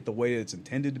watching it the way it's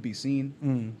intended to be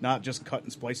seen, not just cut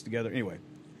and spliced together. Anyway,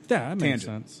 Yeah, that makes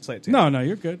Tangent. sense. Slight tangent. No,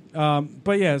 you're good.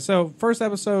 But yeah, so first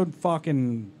episode,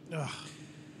 fucking.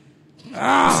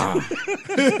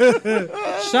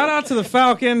 Shout out to the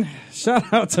Falcon.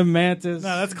 Shout out to Mantis.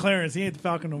 No, that's Clarence. He ain't the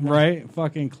Falcon no more. Right,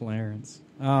 fucking Clarence.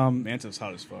 Manta's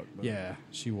hot as fuck. But. Yeah,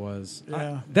 she was.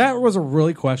 Yeah. That was a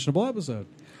really questionable episode.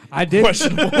 I did.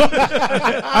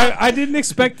 I didn't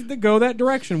expect it to go that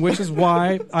direction, which is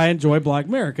why I enjoy Black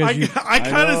Mirror. I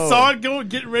kind know. of saw it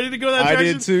getting ready to go that I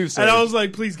direction. did too, sir. And I was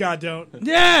like, please God don't.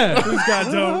 Yeah, Please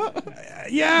God don't.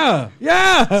 yeah.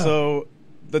 So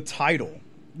the title.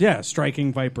 Yeah,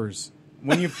 Striking Vipers.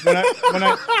 When I Now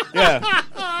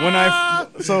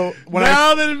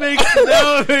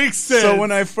it makes sense. So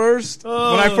when I first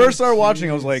started watching,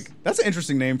 I was like, that's an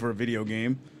interesting name for a video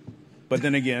game. But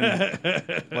then again,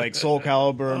 like Soul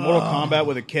Calibur, Mortal Kombat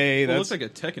with a K. Well, it That's looks like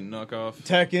a Tekken knockoff.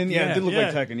 Tekken. Yeah, it did look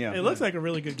like Tekken. Yeah, It looks like a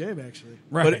really good game, actually.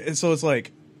 Right. But so it's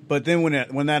like, but then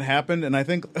when that happened, and I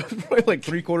think probably like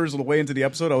 3/4 of the way into the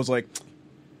episode, I was like,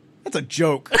 that's a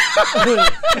joke.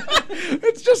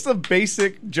 It's just a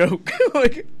basic joke.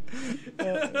 Like,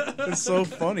 it's so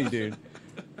funny, dude.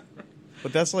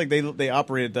 But that's like they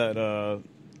operated that.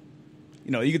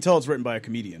 You can tell it's written by a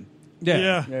comedian.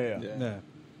 Yeah. Yeah.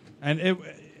 And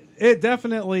it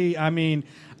definitely, I mean,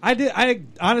 I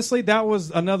honestly, that was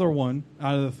another one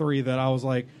out of the three that I was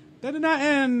like, that did not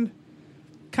end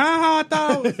kind of how I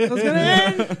thought it was going to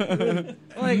end.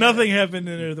 Like, Nothing happened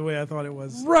in there the way I thought it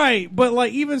was. right. But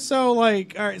like, even so,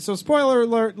 like, all right, so spoiler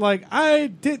alert, like,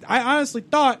 I honestly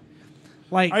thought,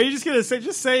 like, Are you just going to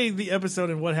say the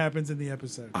episode and what happens in the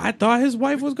episode? I thought his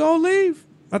wife was going to leave.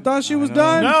 I thought she was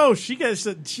done. No, she gets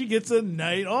a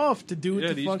night off to do what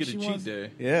Yeah, the you fuck get she a cheat wants. day.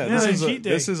 Yeah, Yeah, cheat day.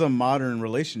 this is a modern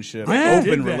relationship, Yeah. open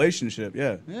Did that. relationship.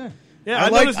 Yeah, Yeah. Yeah, I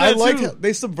noticed that like too. how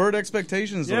they subvert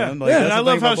expectations. Yeah, Man. Like, yeah. that's And I the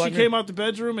love thing how about she Black Mirror. came out the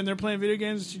bedroom and they're playing video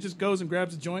games. She just goes and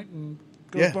grabs a joint and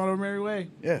goes Yeah. on her merry way.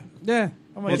 Yeah, Yeah.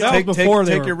 Oh my Well, God. that was before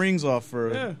they take were your rings off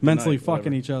for Yeah. mentally night, fucking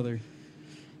whatever. each other.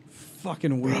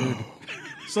 Fucking weird.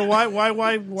 So why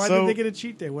So- did they get a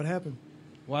cheat day? What happened?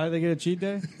 Why did they get a cheat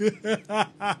day?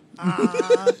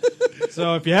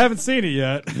 So if you haven't seen it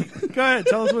yet, Go ahead,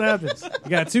 tell us what happens. you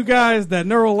got two guys that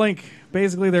Neuralink.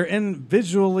 Basically, they're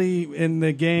visually in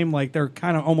the game, like they're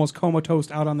kind of almost comatose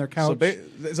out on their couch. So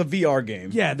it's a VR game.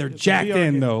 Yeah, they're a jacked VR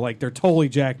in game. though, like they're totally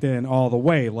jacked in all the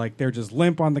way. Like they're just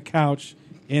limp on the couch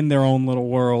in their own little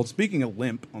world. Speaking of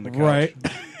limp on the couch, Right.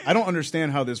 I don't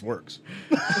understand how this works.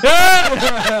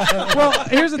 Well,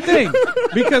 here's the thing,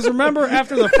 because remember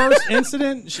after the first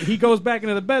incident, he goes back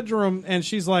into the bedroom and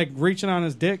she's like reaching on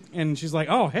his dick, and she's like,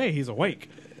 "Oh, hey, he's awake."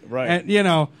 Right.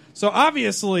 And so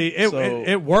obviously So-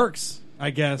 it works, I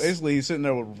guess. Basically, he's sitting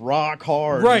there with rock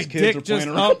hard. Right, His kids dick are just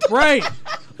playing around. up. Right,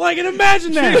 like, and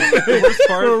imagine that. The worst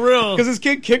part, For real. Because his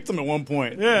kid kicked him at one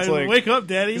point. Yeah, It's like, wake up,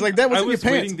 daddy. he's like, "That was I in your was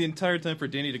pants." waiting the entire time for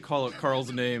Danny to call out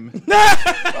Carl's name.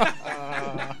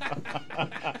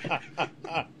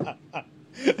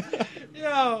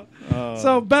 Yeah.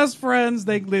 So best friends,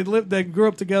 they grew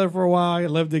up together for a while,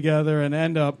 lived together, and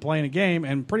end up playing a game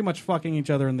and pretty much fucking each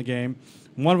other in the game.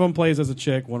 One of them plays as a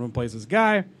chick, one of them plays as a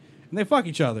guy, and they fuck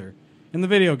each other in the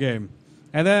video game.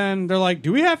 And then they're like,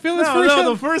 "Do we have feelings for each other?"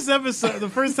 the first episode, the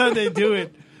first time they do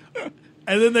it,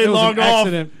 and then they It was log an off.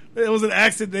 accident. It was an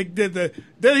accident. They did the.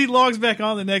 Then he logs back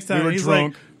on the next time. We were and he's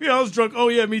drunk. like, "Yeah, I was drunk. Oh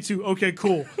yeah, me too. Okay,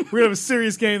 cool. We're gonna have a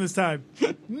serious game this time."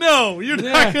 No, you're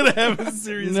Yeah. not gonna have a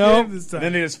serious Nope. game this And time.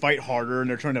 then they just fight harder, and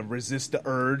they're trying to resist the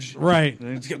urge. Right.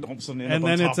 And, it's all of a sudden they end And up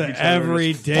on then top it's of an each other and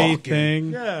just everyday fucking.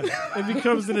 thing. Yeah, it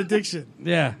becomes an addiction.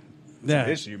 Yeah. Yeah.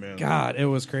 issue, man. God, it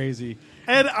was crazy.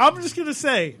 And I'm just gonna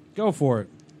say, Go for it.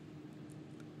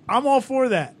 I'm all for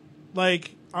that.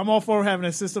 Like, I'm all for having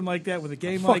a system like that with a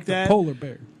game Fuck like the that. polar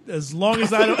bear. As long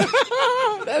as I don't.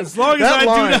 As long as That I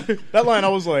line, do not. that line, I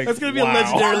was like, That's gonna be wow. a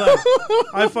legendary line.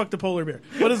 I fucked a polar bear.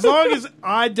 But as long as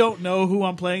I don't know who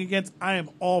I'm playing against, I am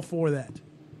all for that.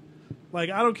 Like,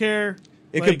 I don't care.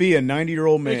 It Like, could be a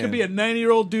 90-year-old man. It could be a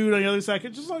 90-year-old dude on the other side.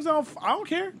 Just as long as I don't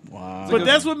care. Wow. But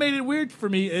that's what made it weird for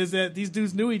me is that these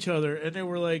dudes knew each other and they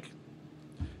were like,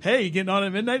 "Hey, you getting on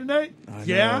at midnight tonight?" I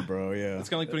Yeah, know, bro. Yeah, It's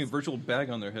kind of like putting a virtual bag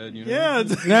on their head. You know? yeah.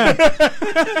 It's,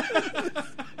 Yeah.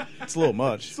 it's a little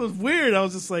much. so it's weird. I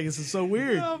was just like, "This is so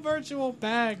weird." A virtual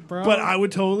bag, bro. But I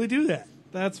would totally do that.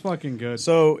 That's fucking good.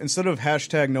 So instead of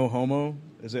hashtag no homo,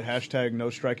 Is it hashtag no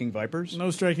striking vipers?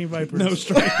 No striking vipers. No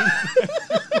striking.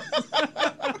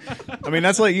 I mean,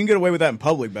 that's like you can get away with that in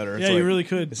public better. It's Yeah, you like, really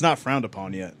could. It's not frowned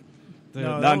upon yet. No,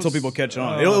 Not that until was- people catch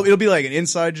on. It'll be like an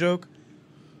inside joke.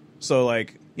 So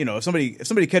like, you know, if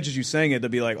somebody catches you saying it, they'll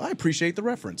be like, I appreciate the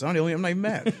reference. I'm not even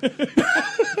mad.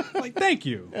 Like, thank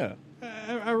you. Yeah.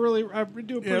 I really do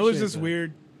appreciate Yeah, it was just that.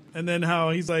 weird. And then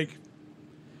how he's like,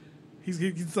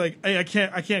 he's like, hey, I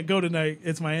can't go tonight.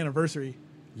 It's my anniversary.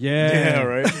 Yeah. Yeah,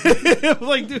 right. I'm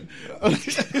like, dude,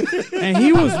 And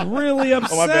he was really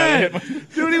upset. Oh, my bad. I hit my...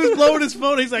 dude, he was blowing his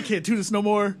phone. He's like, I can't do this no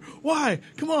more. Why?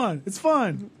 Come on, it's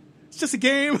fun. It's just a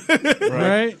game.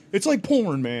 Right? It's like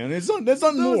porn, man. That's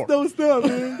nothing more. No stuff,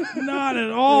 man. Not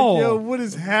at all. Yo, what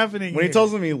is happening? When he here?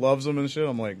 tells them he loves them and shit,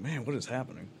 I'm like, man, what is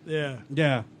happening? yeah,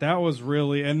 Yeah, that was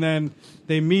really. And then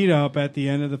they meet up at the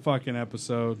end of the fucking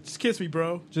episode. just kiss me,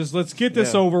 bro. Just let's get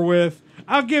this Yeah. over with.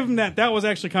 I'll give him that. That was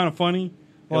actually kind of funny.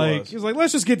 Like was. he was like,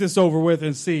 let's just get this over with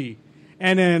and see.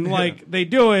 And then like they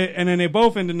do it, and then they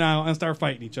both in denial and start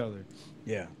fighting each other.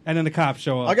 Yeah. And then the cops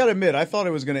show up. I gotta admit, I thought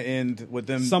it was gonna end with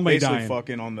them Somebody basically dying.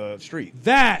 fucking on the street.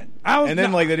 that I was, And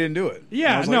then no, like they didn't do it. And I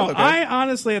yeah, was no, like, okay. I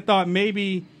honestly had thought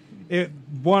maybe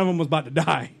one of them was about to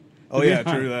die. Oh To be yeah,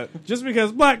 honest. true that. Just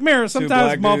because Black Mirror,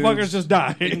 sometimes black motherfuckers dudes. just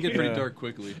die. It can get pretty Yeah. dark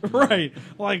quickly. Right,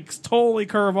 like totally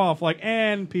curve off, like,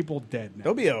 and people dead now.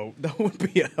 That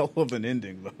would be a hell of an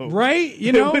ending though. Right, you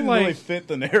It know, wouldn't like really fit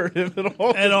the narrative at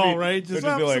all. At all, It'd right? it'd Just,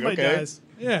 just be like, somebody okay. dies.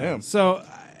 yeah. Damn. So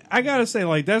I gotta say,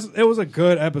 like, it was a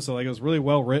good episode. Like, it was really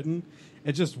well written.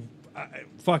 It just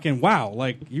fucking wow,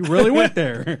 like you really went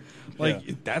there. Like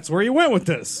Yeah. that's where you went with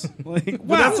this. Like, But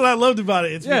wow. that's what I loved about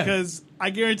it. It's Yeah. because I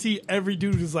guarantee every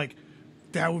dude was like,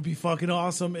 that would be fucking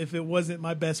awesome if it wasn't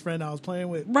my best friend I was playing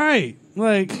with. Right,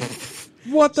 like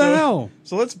what the hell?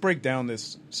 So let's break down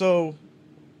this. So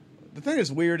the thing that's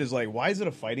weird is like, why is it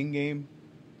a fighting game?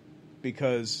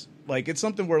 Because like it's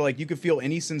something where like you could feel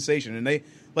any sensation, and they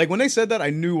like when they said that,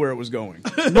 I knew where it was going.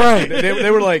 Right.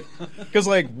 They were like, because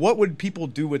like, what would people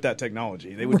do with that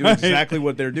technology? They would do Right. exactly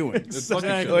what they're doing.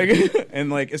 Exactly. Like,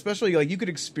 and like especially like you could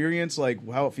experience like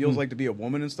how it feels like to be a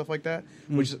woman and stuff like that,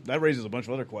 which that raises a bunch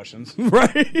of other questions.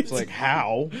 Right. It's like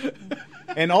how,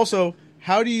 and also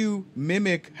how do you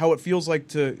mimic how it feels like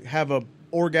to have a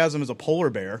orgasm as a polar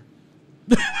bear?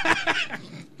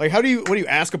 Like what do you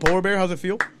ask a polar bear? How's it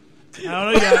feel?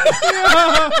 I don't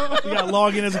know. You got to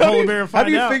log in as a polar bear and How find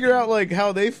do you out. figure out like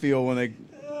how they feel when they?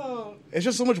 It's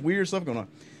just so much weird stuff going on.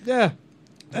 Yeah.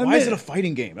 Why is it a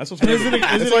fighting game? That's what's Is weird. it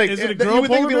a- is It's it a- like is it a you girl would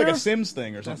think it'd be polar like a bear? Sims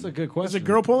thing or That's something. a good question. Is it a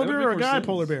girl polar That would bear or make a more guy sense.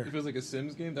 polar bear? If it was like a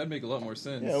Sims game, that'd make a lot more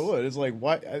sense. Yeah, it would. It's like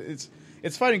why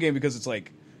it's fighting game because it's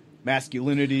like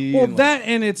masculinity. Well, and, like, that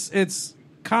and it's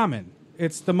common.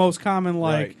 It's the most common.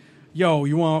 Like, Right. yo,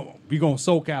 we gonna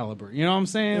Soul Calibur. You know what I'm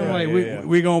saying? Yeah, like yeah.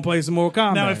 we gonna play some more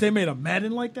combat. Now, if they made a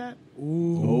Madden like that,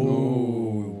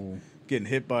 getting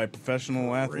hit by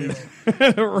professional athletes.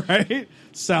 right,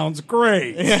 sounds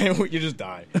great. Yeah, you just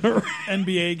die.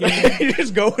 NBA game. you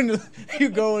just go in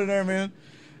there, man.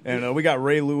 And we got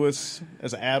Ray Lewis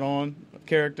as an add-on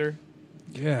character.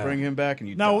 Yeah. Bring him back, and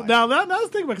you Now, die. now that I was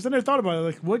thinking about because I never thought about it.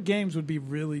 Like, what games would be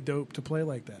really dope to play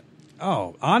like that?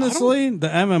 Oh, honestly, the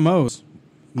MMOs.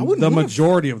 wouldn't The wanna-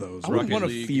 majority of those. I wouldn't Rocket want to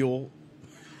League. feel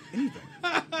anything.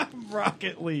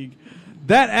 Rocket League.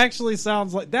 That actually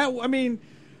sounds like that. I mean,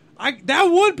 that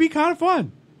would be kind of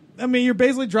fun. I mean, you're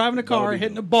basically driving a car, be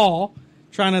hitting dope. a ball,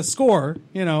 trying to score.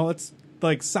 You know, it's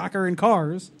like soccer in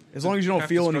cars. As long as you don't Half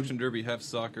feel any. Destruction Derby, half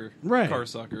soccer, Right. car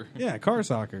soccer. Yeah, car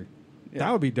soccer. Yeah.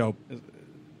 That would be dope.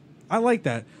 I like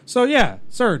that. So yeah,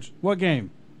 Serge, what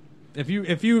game? If you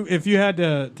had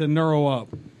to neuro up,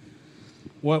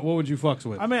 what would you fucks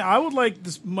with? I mean, I would like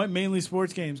this mainly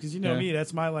sports games because you know Yeah. me,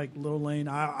 that's my like little lane.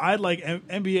 I'd like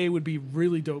NBA would be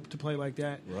really dope to play like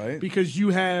that, Right. Because you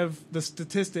have the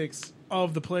statistics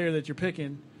of the player that you're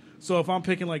picking. So if I'm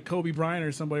picking like Kobe Bryant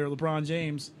or somebody or LeBron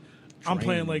James, I'm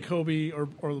playing like Kobe or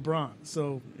LeBron.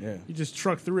 So Yeah. you just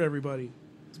truck through everybody.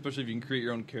 Especially if you can create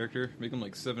your own character, make them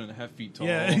like 7.5 feet tall.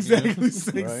 Yeah, you know? exactly,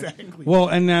 exactly. Well,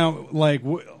 and now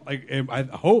I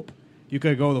hope you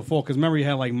could go the full because remember you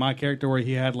had like my character where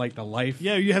he had like the life.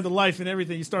 Yeah, you have the life and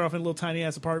everything. You start off in a little tiny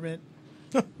ass apartment.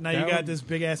 Now you That got would- this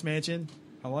big ass mansion.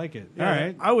 I like it. Yeah, All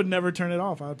right. I would never turn it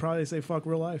off. I would probably say fuck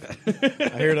real life.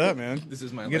 I hear that, man. This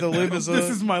is my You get life to live now. as a. This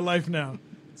is my life now.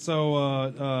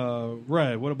 So,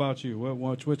 Red, what about you?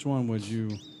 Which one would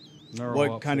you neuro what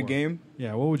up kind of for? game?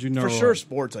 Yeah, what would you neuro For sure, up?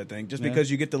 sports. I think just Yeah. because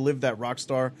you get to live that rock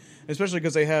star, especially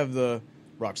because they have the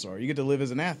rock star. You get to live as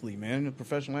an athlete, man, a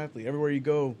professional athlete. Everywhere you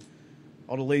go,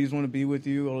 all the ladies want to be with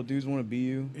you. All the dudes want to be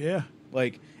you. Yeah.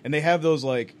 Like, and they have those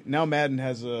like now. Madden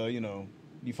has a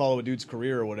you follow a dude's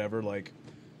career or whatever. Like,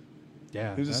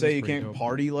 Yeah, Who's to that say is you pretty can't dope.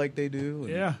 party like they do? and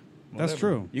Yeah. That's whatever.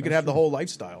 true. You could have the whole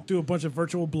lifestyle. Do a bunch of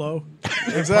virtual blow.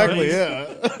 Exactly.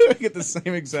 Yeah. Get the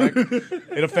same exact.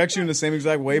 It affects you in the same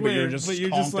exact way, but you're just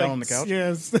conked down on the couch.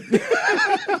 Yes.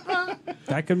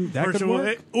 That could Virtual.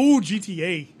 work. Ooh,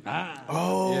 GTA.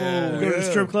 Oh, Yeah. Go to the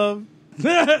strip club.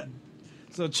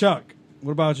 So Chuck,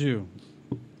 what about you?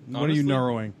 What are you Honestly?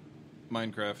 narrowing?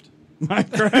 Minecraft.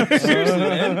 Minecraft. Seriously,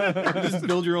 man. Just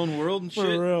build your own world and For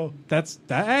shit. real. That's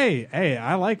that. Hey,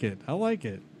 I like it. I like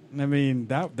it. I mean,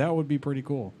 that would be pretty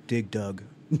cool. Dig Dug.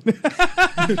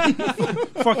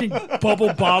 Fucking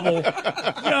Bubble Bobble.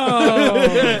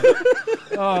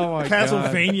 Oh my god.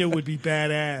 Castlevania would be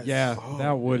badass. Yeah,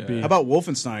 that would be. How about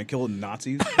Wolfenstein killing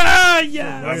Nazis? Ah,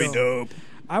 yeah. That'd be dope.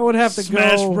 I would have to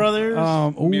Smash go. Brothers?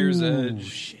 Mirror's ooh, Edge.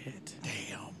 Shit.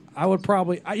 Damn. I would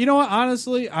probably. You know what?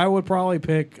 Honestly, I would probably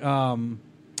pick.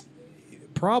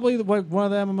 Probably one of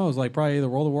the MMOs, like probably either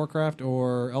World of Warcraft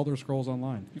or Elder Scrolls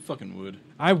Online. You fucking would.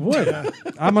 I would.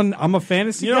 I'm a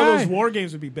fantasy You know, guy. those war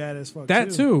games would be bad as fuck. That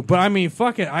too, but I mean,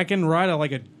 fuck it. I can ride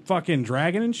like a fucking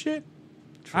dragon and shit.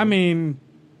 I mean,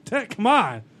 come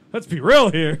on. Let's be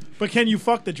real here. But can you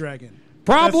fuck the dragon?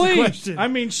 Probably. That's the question. I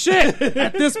mean, shit.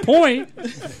 At this point,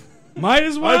 might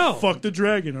as well. I fuck the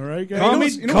dragon, all right,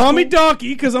 guys? Call me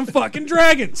donkey because I'm fucking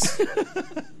dragons.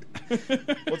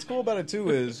 What's cool about it too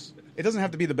is it doesn't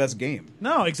have to be the best game.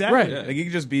 No, exactly. Right. Yeah. Like it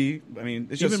could just be. I mean,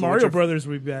 it's Even just Mario Brothers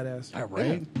would be badass.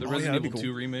 Right? The Resident that'd be Evil cool.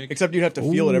 2 remake. Except you'd have to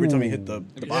feel it every time you hit the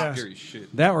That'd be Yeah. scary as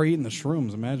shit. That or eating the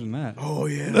shrooms. Imagine that. Oh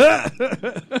yeah.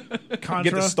 Contra.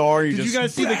 Get the star. You Did just you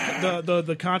guys see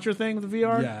the Contra thing with the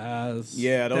VR? Yes.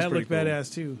 Yeah, that was That pretty looked cool.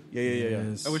 badass too. Yeah.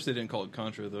 Yes. I wish they didn't call it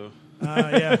Contra, though.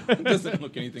 Yeah. It doesn't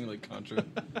look anything like Contra.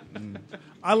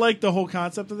 I like the whole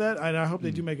concept of that, and I hope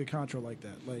they do make a Contra like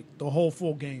that. Like the whole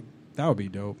full game. That would be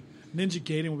dope. Ninja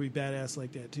Gaiden would be badass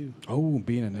like that too. Oh,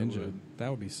 being a ninja. would. That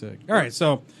would be sick. All right,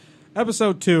 so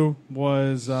episode 2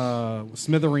 was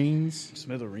Smithereens.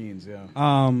 Smithereens. Yeah.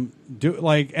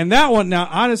 And that one now,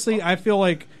 honestly, I feel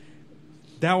like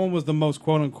that one was the most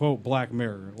quote unquote Black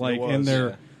Mirror, like was, in their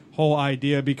yeah. whole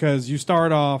idea, because you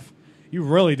start off, you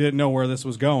really didn't know where this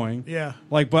was going. Yeah.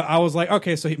 Like, but I was like,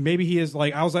 okay, so maybe he is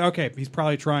like, I was like, okay, he's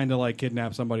probably trying to like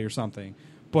kidnap somebody or something,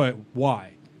 but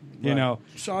why? You Right. know,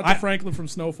 Shout out to Franklin from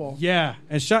Snowfall. yeah,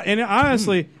 and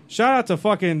honestly, shout out to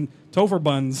fucking Topher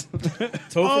Buns.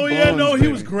 Oh yeah, no, he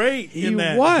was great in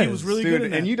that. was. He was really Dude, good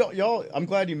in that. and you don't, y'all. I'm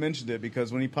glad you mentioned it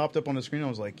because when he popped up on the screen, I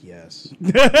was like, yes.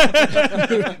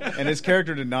 And his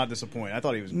character did not disappoint. I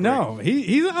thought he was great. No,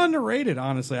 he's underrated.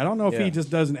 Honestly, I don't know if Yeah. he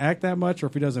just doesn't act that much, or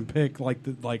if he doesn't pick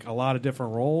like a lot of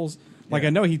different roles. Like Yeah.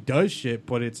 I know he does shit,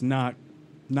 but it's not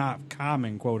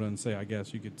common, quote unquote. I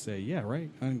guess you could say, yeah, right,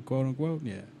 quote unquote,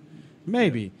 yeah,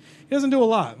 maybe he doesn't do a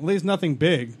lot. At least nothing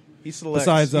big. He selects.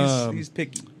 Besides, he's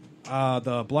picky.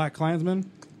 The Black Klansman.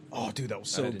 Oh, dude, that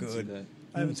was I so didn't see good. that.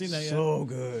 I haven't seen that yet. So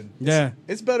good. Yeah,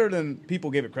 It's better than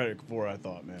people gave it credit for. I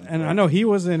thought, man. and I know he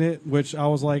was in it, which I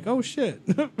was like, oh shit,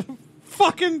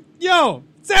 fucking yo,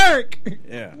 it's Eric.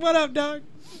 Yeah. What up, dog?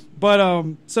 But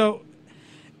so,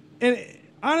 and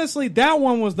honestly, that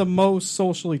one was the most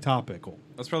socially topical.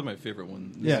 That's probably my favorite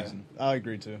one this Yeah. season. I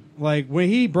agree too. Like when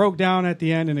he broke down at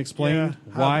the end and explained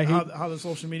Yeah. why how the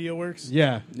social media works.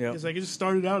 yeah. Yeah. It's like it just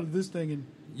started out as this thing, and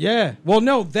Yeah. Well,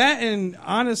 no, that, and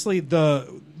honestly,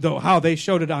 the how they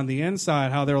showed it on the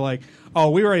inside, how they're like,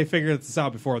 oh, we already figured this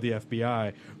out before the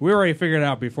FBI. We already figured it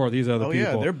out before these other Oh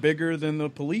people. yeah, they're bigger than the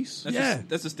police.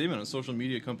 That's a statement on social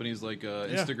media companies like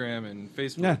Instagram and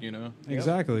Facebook. Yeah. You know,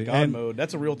 Exactly. God And- mode.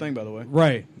 That's a real thing, by the way.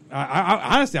 Right.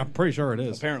 I honestly, I'm pretty sure it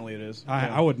is. Apparently, it is.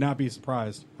 I would not be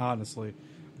surprised, honestly.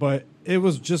 But it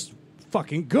was just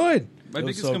fucking good. my It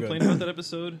was biggest so complaint good. about that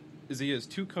episode is he has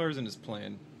 2 cars in his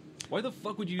plan. Why the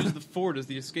fuck would you use the Ford as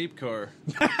the escape car?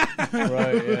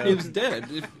 Right. Yeah. It was dead.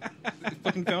 It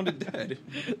fucking found it dead.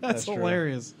 That's true.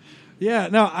 hilarious. Yeah,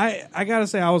 no, I gotta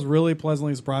say I was really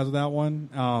pleasantly surprised with that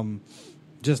one.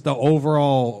 Just the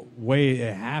overall way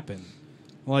it happened.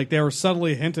 Like they were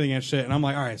subtly hinting at shit, and I'm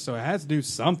like, all right, so it has to do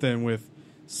something with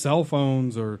cell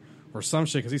phones or some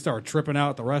shit, because he started tripping out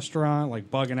at the restaurant, like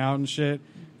bugging out and shit.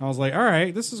 I was like, all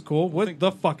right, this is cool. What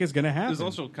the fuck is gonna happen? There's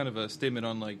also kind of a statement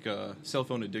on like cell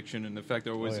phone addiction and the fact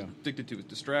they're always Oh, yeah. addicted to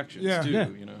distractions Yeah. too. Yeah.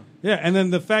 You know, Yeah, and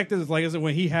then the fact is, like, is it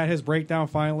when he had his breakdown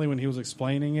finally, when he was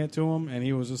explaining it to him, and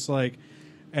he was just like,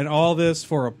 and all this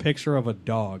for a picture of a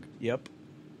dog. Yep.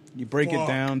 You break Fuck. it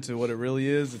down to what it really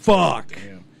is. It's Fuck.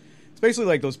 Damn. It's basically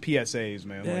like those PSAs,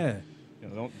 man. Yeah. Like, you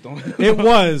know, don't. It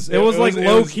was. It was like it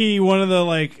low was- key one of the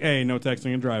like, hey, no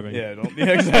texting and driving. Yeah. Don't. Yeah.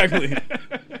 Exactly.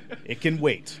 It can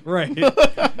wait. Right.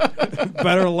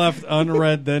 Better left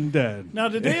unread than dead. Now,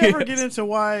 did they ever get into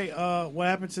why what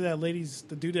happened to that lady's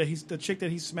the chick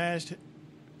that he smashed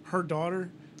her daughter?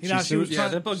 She was Yeah,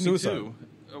 trying, that bugged Suicide. me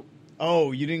too.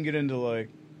 Oh, you didn't get into like.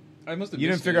 I must have. You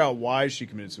didn't missed figure it. out why she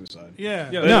committed suicide. yeah,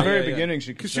 Yeah, But No. at the very Yeah. beginning,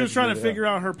 because she was trying to figure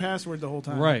out her password the whole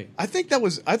time. Right. I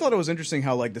thought it was interesting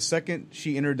how like the second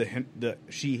she entered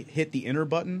she hit the enter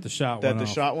button, The shot that went the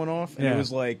off. shot went off, and Yeah. it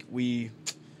was like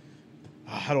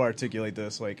how do I articulate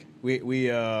this? Like we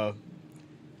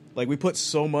put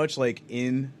so much like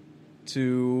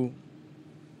into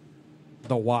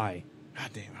The why. God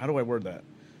damn, how do I word that?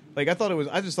 Like I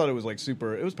just thought it was like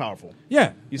super. It was powerful.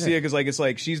 Yeah. You see it because like it's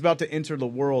like she's about to enter the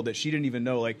world that she didn't even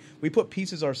know. Like we put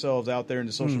pieces ourselves out there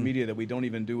into social media that we don't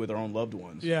even do with our own loved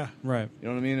ones. Yeah, Right. You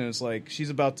know what I mean? And it's like she's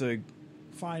about to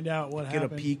find out what get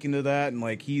happened. a peek into that, and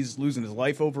like he's losing his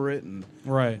life over it, and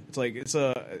Right. it's like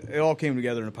it all came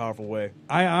together in a powerful way.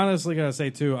 I honestly gotta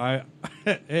say too,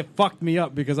 it fucked me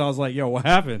up because I was like, "Yo, what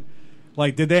happened?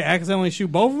 Like, did they accidentally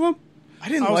shoot both of them?" I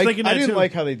didn't I was thinking that too.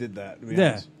 like how they did that. To be Yeah.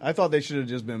 honest. I thought they should have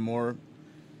just been more.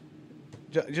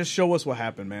 Just show us what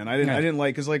happened, man. I Yeah. didn't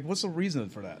like because like what's the reason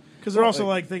for that? Because they're also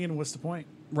like thinking, what's the point?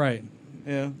 Right.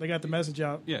 Yeah, They got the message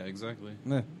out. Yeah, exactly.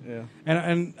 Yeah. yeah.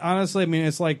 And honestly, I mean,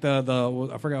 it's like the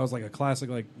I forgot, it was like a classic,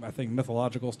 like I think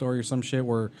mythological story or some shit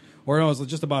where no, it was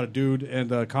just about a dude in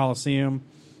the Colosseum,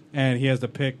 and he has to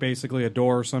pick basically a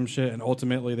door or some shit, and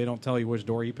ultimately they don't tell you which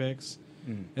door he picks.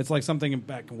 It's like something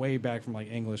way back from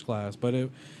like English class, but it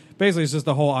basically it's just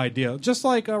the whole idea, just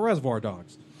like Reservoir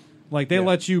Dogs. Like they Yeah.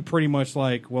 let you pretty much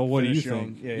like, well, what Finish do you your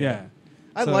think? own- yeah.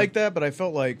 I So- like that, but I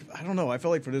felt like I don't know. I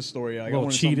felt like for this story, I Well,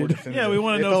 wanted something more cheated. definitive. Yeah, we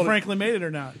want It to know felt- if Franklin made it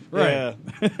or not. Right.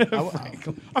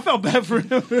 I felt bad for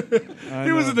him.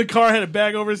 He was in the car, had a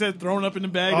bag over his head, thrown up in the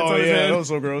bag. That's Oh on his yeah, head. that was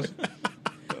so gross.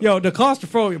 Yo, the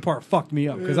claustrophobia part fucked me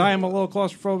up because I am a little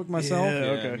claustrophobic myself. Yeah,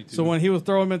 Yeah, okay. me too. So when he was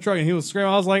throwing him in the truck and he was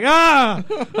screaming, I was like,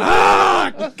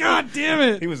 God damn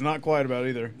it. He was not quiet about it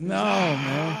either. No,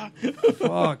 man.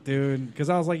 Fuck, dude. Because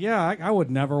I was like, yeah, I would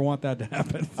never want that to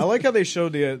happen. I like how they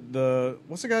showed the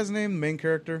what's the guy's name, the main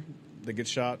character that gets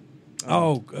shot.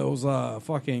 Oh, it was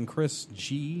fucking Chris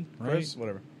G, right? Chris,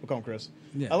 whatever. We'll call him Chris.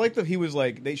 Yeah. I like that he was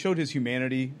like they showed his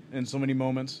humanity in so many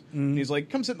moments. He's like,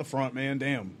 "Come sit in the front, man.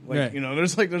 Damn." Like Right. you know,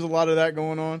 there's a lot of that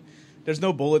going on. There's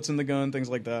no bullets in the gun, things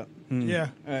like that. Yeah.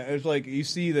 It's like you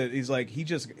see that he's like he's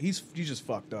just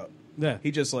fucked up. Yeah.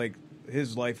 He just like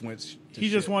his life went. To He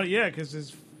just shit. wanted, because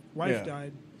his wife Yeah.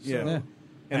 died. Yeah. So. Yeah.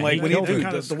 And Yeah, like he when he killed her. dude,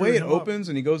 Kinda the way it screwed him up. opens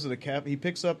and he goes to the he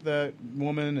picks up that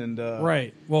woman and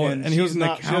Right. Well, and he she's was in the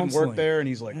not, she doesn't counseling. work there, and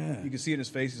he's like, Yeah. you can see it in his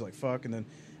face. He's like, fuck, and then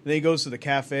he goes to the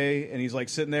cafe and he's like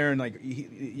sitting there and like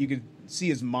you could see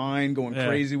his mind going Yeah.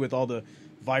 crazy with all the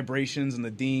vibrations and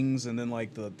the dings, and then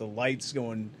like the lights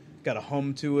going got a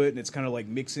hum to it, and it's kind of like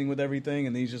mixing with everything,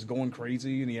 and then he's just going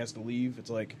crazy and he has to leave. It's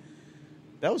like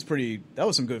that was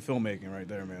some good filmmaking right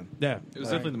there, man. Yeah. It was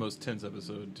definitely the most tense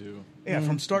episode too. Yeah,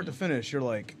 from start to finish, you're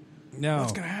like, No.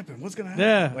 what's gonna happen? What's gonna happen?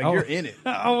 Yeah. Like I you're was- in it.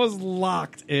 I was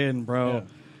locked in, bro. Yeah.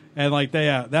 And like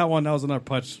that was another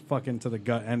punch fucking to the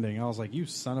gut ending. I was like, you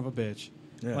son of a bitch.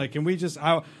 Yeah. Like, can we just?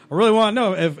 I really want to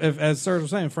know if as Serge was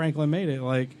saying, Franklin made it.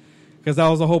 Like, because that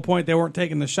was the whole point. They weren't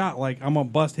taking the shot. Like, I'm gonna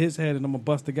bust his head and I'm gonna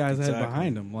bust the guy's head Exactly.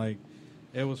 behind him. Like,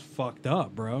 it was fucked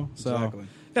up, bro. So Exactly.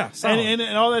 yeah, solid.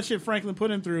 And all that shit Franklin put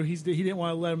him through, he didn't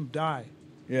want to let him die.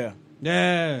 Yeah.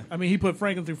 yeah. I mean, he put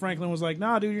Franklin through. Franklin was like,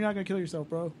 nah, dude, you're not going to kill yourself,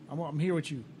 bro. I'm here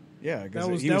with you. Yeah, because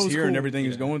That was- he that was was hearing cool. everything he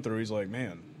was Yeah. going through. He's like,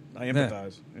 man, I Yeah.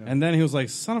 empathize. Yeah. And then he was like,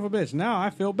 "Son of a bitch!" Now I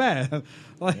feel bad.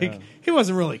 Like Yeah. he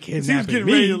wasn't really He was kidnapping getting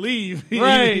me. ready to leave.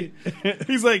 Right.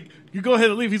 He's like, you go ahead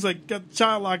and leave. He's like, got the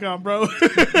child lock on, bro.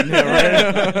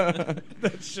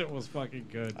 That shit was fucking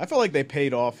good. I felt like they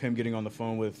paid off him getting on the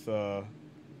phone with, I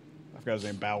forgot his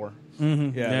name, Bauer.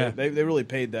 Mm-hmm. Yeah. They really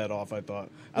paid that off, I thought.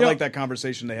 I Yeah. like that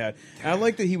conversation they had. And I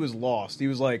like that he was lost. He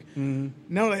was like,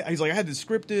 no, he's like, I had this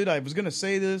scripted. I was going to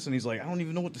say this. And he's like, I don't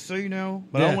even know what to say now.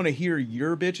 But I Yeah. don't want to hear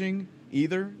your bitching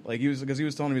either. Like, because he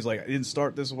was telling him, he's like, I didn't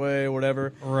start this way or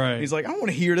whatever. Right. He's like, I don't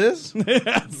want to hear this.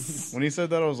 Yes. When he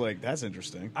said that, I was like, that's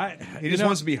interesting. He you just know-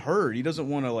 wants to be heard. He doesn't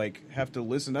want to like have to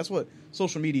listen. That's what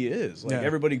social media is. Like Yeah.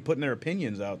 everybody putting their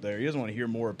opinions out there. He doesn't want to hear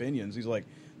more opinions. He's like,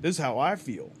 this is how I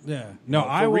feel. Yeah. No, For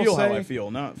I will real say, how I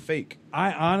feel, not fake.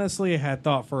 I honestly had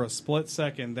thought for a split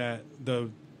second that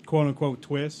the quote unquote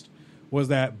twist was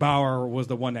that Bauer was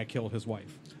the one that killed his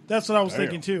wife. That's what I was Damn.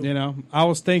 thinking, too. You know, I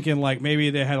was thinking like maybe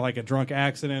they had like a drunk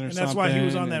accident or And something. that's why he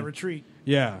was on that and- retreat.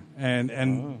 Yeah,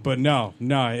 but no,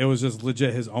 it was just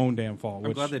legit his own damn fault. I'm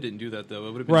Which, glad they didn't do that though.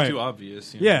 It would have been Right. too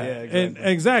obvious. You know? yeah, Yeah, and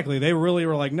exactly. exactly. They really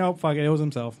were like, nope, fuck it, it was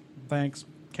himself. Thanks.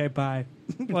 Okay, bye.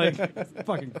 Like,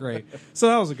 fucking great. So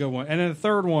that was a good one. And then the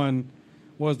third one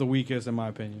was the weakest, in my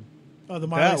opinion. Oh, the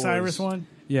Miley That Cyrus was- one.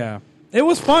 Yeah. It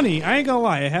was funny. I ain't gonna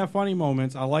lie. It had funny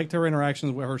moments. I liked her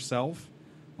interactions with herself,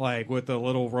 like with the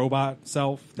little robot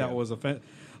self that was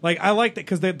like, I liked it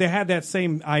because they had that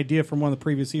same idea from one of the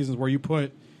previous seasons where you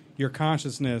put your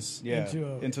consciousness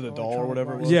into the doll or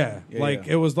whatever it was.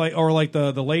 It was like, or like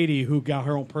the lady who got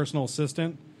her own personal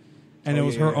assistant, and it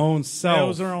was her own self. Yeah, it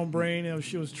was her own brain.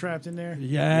 She was trapped in there.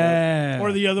 Yeah.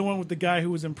 Or the other one with the guy who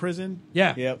was in prison.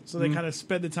 Yeah. Yep. So they kind of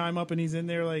sped the time up, and he's in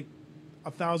there like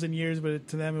 1,000 years, but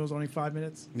to them it was only 5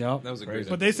 minutes. Yep. That was a great.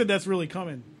 But they said that's really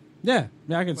coming. Yeah,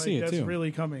 I can Like, see it that's too.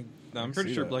 really coming. No, I'm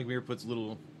pretty sure Black Mirror puts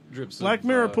little drips. Black of,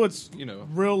 Mirror puts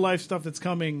real life stuff that's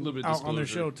coming little bit out on their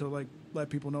disclosure. show to like let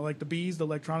people know, like the bees, the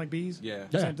electronic bees. Yeah.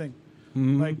 Same thing.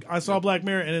 Like I saw Black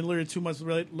Mirror, and then literally 2 months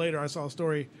later, I saw a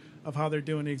story of how they're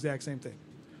doing the exact same thing.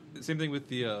 Same thing with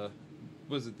the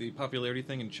was it the popularity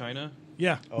thing in China?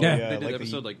 Yeah. Oh, Yeah. yeah. They did like an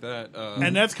episode like that.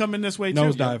 And that's coming this way too.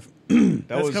 Nosedive. that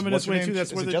that's was coming what's this way her name? too.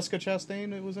 That's Is where it the Jessica Chastain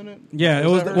that was in it. Yeah, it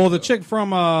was that her? the chick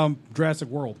from Jurassic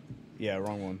World. Yeah,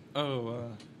 wrong one.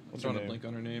 I'm What's drawing her a name? blank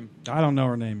on her name. I don't know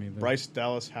her name either. Bryce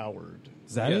Dallas Howard.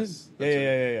 Is that Yes.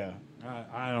 Yeah.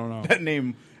 I don't know. That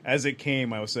name, as it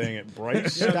came, I was saying it.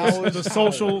 Bryce Dallas. the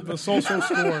social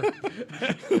score.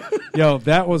 Yo,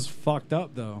 that was fucked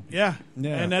up though. Yeah.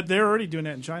 Yeah. And that they're already doing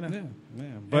that in China. Yeah.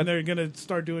 And But they're going to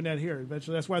start doing that here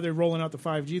eventually. That's why they're rolling out the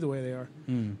 5G the way they are,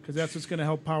 because that's what's going to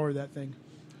help power that thing.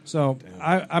 so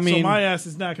I mean, so my ass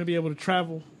is not going to be able to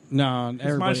travel. no, 'Cause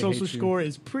everybody my social hates you. score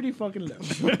is pretty fucking low.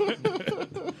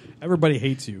 Everybody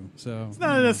hates you. So It's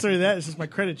not necessarily that. It's just my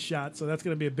credit shot. So that's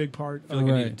going to be a big part. I feel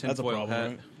like I need a Right. That's a tinfoil problem,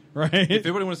 hat. right? right. If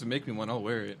everybody wants to make me one, I'll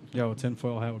wear it. Yo, a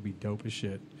tinfoil hat would be dope as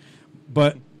shit.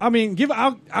 But I mean,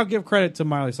 I'll give credit to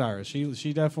Miley Cyrus.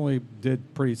 She definitely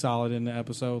did pretty solid in the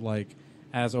episode, like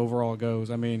as overall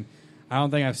goes. I mean, I don't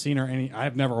think I've seen her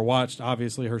I've never watched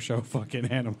obviously her show fucking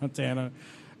Hannah Montana.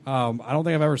 I don't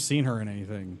think I've ever seen her in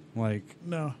anything like.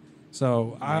 No.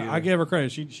 So I give her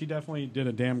credit. She definitely did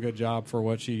a damn good job for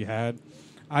what she had.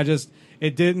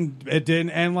 It didn't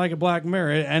end like a Black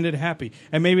Mirror. It ended happy,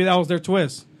 and maybe that was their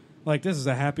twist. Like, this is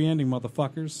a happy ending,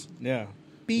 motherfuckers. Yeah.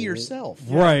 Be yourself.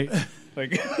 Right.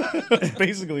 Like,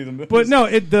 basically the. But no,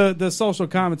 the social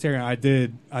commentary I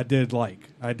did like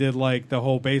the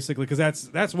whole basically, because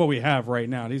that's what we have right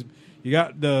now. You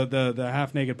got the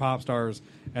half naked pop stars,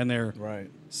 and they're Right.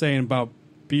 saying about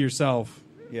be yourself.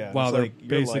 Yeah. While it's they're like your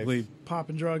basically life.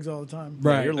 Popping drugs all the time.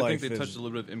 right. your I life think they is- touched a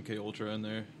little bit of MK Ultra in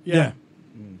there. Yeah.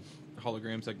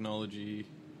 Hologram technology,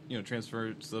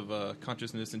 transfers of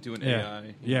consciousness into an Yeah.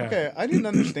 AI. Yeah. Okay, I didn't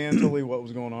understand totally what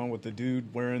was going on with the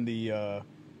dude wearing the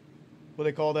what do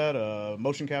they call that?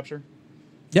 Motion capture.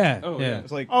 Yeah. Oh, yeah. yeah.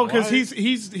 It's like Oh, because why-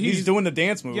 he's doing the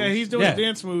dance moves. Yeah, he's doing Yeah.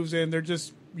 dance moves, and they're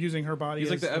just using her body. He's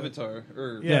like as the Avatar,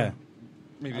 or Yeah.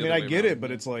 maybe. I the mean, other I way get around. it,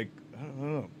 but it's like I don't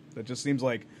know. That just seems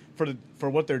like for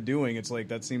what they're doing, it's like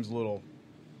that seems a little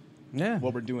Yeah.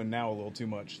 what we're doing now a little too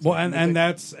much. Well, Like, and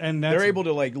that's they're able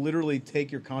to like literally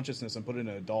take your consciousness and put it in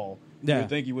a doll. Yeah. You would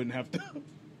think you wouldn't have to.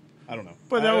 I don't know.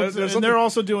 But that was, there's and they're something-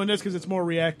 also doing this because it's more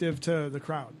reactive to the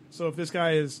crowd. So if this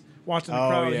guy is watching the Oh,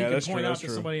 crowd, yeah, he can that's point true, out that's to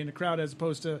true. somebody in the crowd as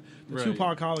opposed to the Right.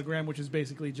 Tupac hologram, which is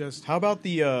basically just How about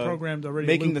the programmed already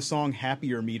making loop. the song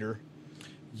 "Happier" meter?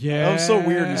 yeah. That was so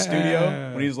weird in the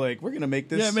studio when he's like, "We're gonna make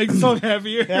this." yeah, make the song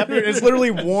happier. happier. It's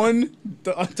literally one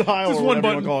tile Just or one whatever button.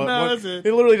 you want to call it. No, One- that's it.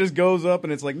 It literally just goes up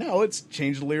and it's like, no, it's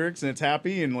changed the lyrics and it's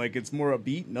happy and like it's more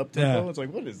upbeat and up tempo. Yeah. It's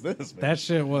like, what is this, man? That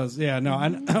shit was no.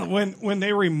 And when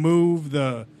they removed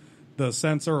the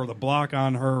sensor or the block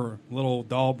on her little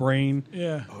doll brain,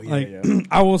 Yeah. oh, yeah, like yeah.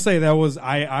 I will say that was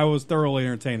I was thoroughly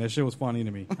entertained. That shit was funny to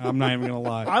me. I'm not even gonna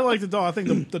lie. I like the doll. I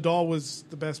think the doll was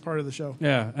the best part of the show.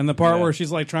 Yeah, and the part Yeah. where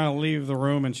she's like trying to leave the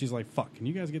room and she's like, "Fuck, can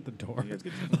you guys get the door?"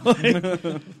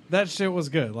 Like, that shit was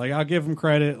good. Like, I'll give them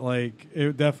credit. Like,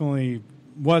 it definitely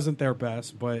wasn't their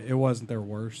best, but it wasn't their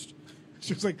worst.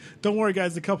 She was like, "Don't worry,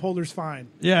 guys, the cup holder's fine."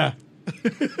 Yeah,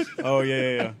 Oh,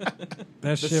 yeah. that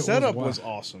The shit setup was, was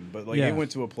wild. awesome, but like Yeah. it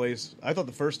went to a place. I thought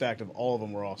the first act of all of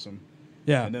them were awesome.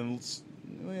 Yeah, And then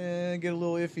get a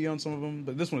little iffy on some of them,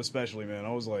 but this one especially, man.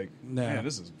 I was like, Yeah. man,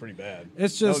 this is pretty bad.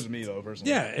 It's that just- was me though,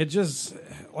 personally. yeah. It just,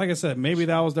 like I said, maybe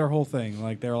that was their whole thing.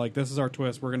 Like, they're like, "This is our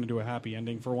twist. We're gonna do a happy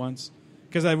ending for once,"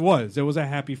 because it was a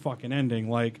happy fucking ending.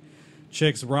 Like,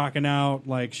 chicks rocking out,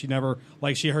 like she never,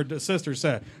 like she heard the sister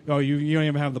said, "Oh, you don't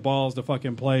even have the balls to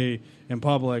fucking play in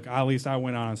public." At least I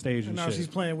went on stage and And now shit she's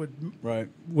playing with Right.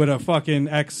 with a fucking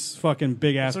fucking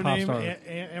big ass what's her pop name, star.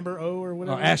 Amber O or Oh,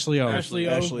 whatever. Ashley O. Ashley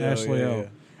O. Ashley O, Ashley yeah, O. yeah.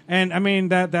 And I mean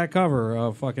that cover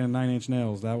of fucking 9 Inch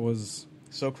Nails, that was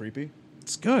So creepy.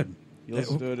 it's good. You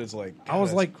listen to it, it's like I was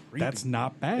that's like, creepy. that's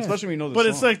not bad. Especially when you know the But song.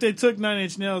 it's like they took 9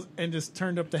 Inch Nails and just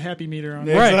turned up the happy meter on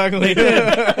it. Yeah, right. exactly. They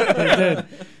did. They did.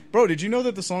 Bro, did you know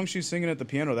that the song she's singing at the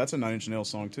piano, that's a 9 Inch Nails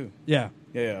song too? Yeah.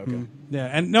 Yeah, okay. Yeah.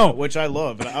 And no, Which I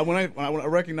love. And when I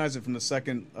recognized it from the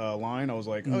second line, I was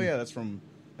like, oh yeah, that's from,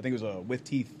 I think it was With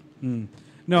Teeth. no,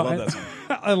 I love that song.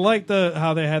 I like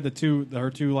how they had her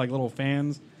two like little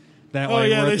fans that Oh like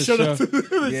yeah, were at they the showed show. up to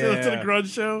the Yeah.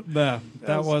 grunge show. Yeah,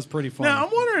 that was pretty funny. Now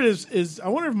I'm wondering I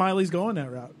wonder if Miley's going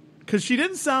that route because she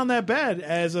didn't sound that bad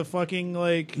as a fucking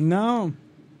like no.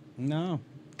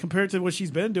 compared to what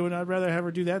she's been doing. I'd rather have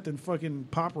her do that than fucking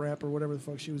pop rap or whatever the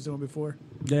fuck she was doing before.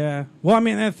 Yeah. Well, I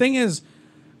mean, the thing is,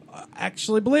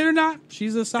 actually, believe it or not,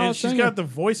 she's a solid And she's singer. got the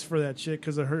voice for that shit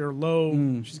because of her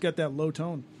low. She's got that low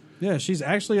tone. Yeah, she's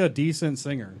actually a decent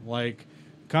singer. Like,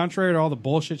 contrary to all the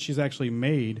bullshit she's actually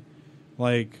made,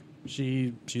 like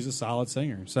she's a solid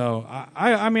singer. So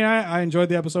I mean I enjoyed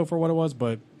the episode for what it was,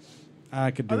 but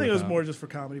I could do I think it was without. more just for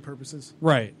comedy purposes.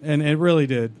 Right, and it really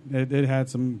did. It had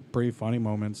some pretty funny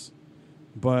moments.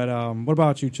 But what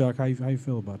about you, Chuck? How you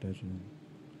feel about that shit?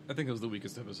 I think it was the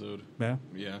weakest episode. Yeah.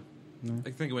 Yeah.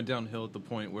 I think it went downhill at the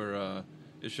point where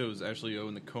it shows Ashley O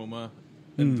in the coma,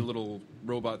 and the little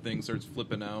robot thing starts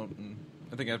flipping out, and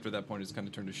I think after that point it's kind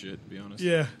of turned to shit, to be honest.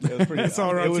 Yeah, It was pretty. I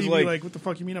saw her on it was TV like, what the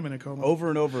fuck you mean I'm in a coma? over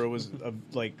and over. It was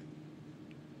like,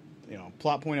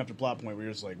 plot point after plot point where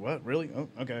you're just like, what, really? Oh,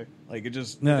 okay. Like it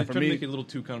just Yeah. They for tried to me. make it a little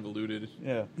too convoluted.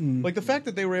 Yeah, like the fact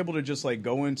that they were able to just like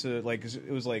go into like 'cause it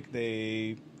was like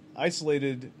they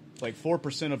isolated like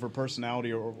 4% of her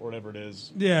personality or whatever it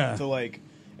is. Yeah. To like,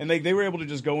 and they were able to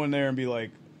just go in there and be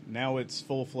like, now it's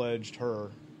full-fledged her.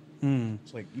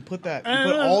 It's like you put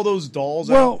all those dolls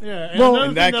Well, out. Yeah, and Well, another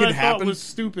and that thing could I thought happen. was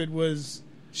stupid was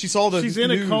She saw the she's in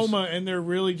news. a coma and they're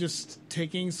really just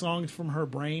taking songs from her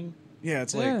brain. Yeah,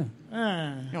 it's like. Yeah.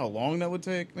 Ah. You know how long that would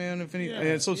take, man? If any, Yeah, and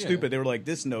it's so yeah. stupid. They were like,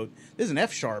 "This note, this is an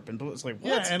F sharp," and it's like, "What?"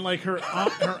 Yeah, and like her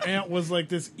aunt was like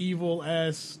this evil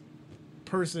ass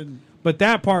person. But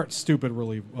that part, stupid,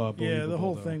 really. Believable, Yeah, the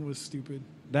whole though. thing was stupid.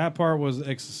 That part was But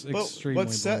extremely.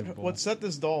 believable. what set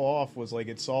this doll off was like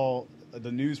it saw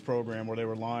the news program where they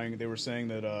were lying. They were saying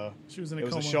that She was in a it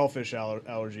was a coma. shellfish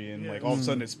allergy, and Yeah. like all of a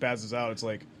sudden it spazzes out. It's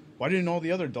like, why didn't all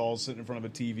the other dolls sit in front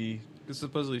of a TV? Because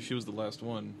supposedly she was the last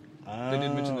one. They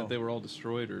didn't mention that they were all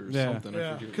destroyed or Yeah. something. I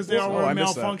Yeah, forget. because they all Oh, were I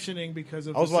missed that. malfunctioning because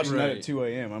of. I was the watching that Right. at 2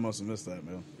 a.m. I must have missed that,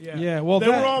 man. Yeah, well, they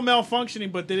that- were all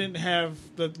malfunctioning, but they didn't have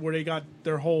where they got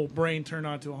their whole brain turned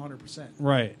on to 100%.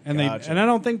 Right, and Gotcha. I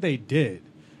don't think they did.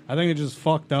 I think they just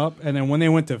fucked up, and then when they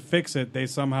went to fix it, they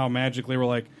somehow magically were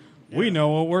like, "We know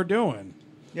what we're doing."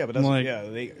 Yeah, but that's Like-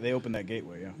 they opened that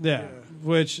gateway. Yeah. Yeah,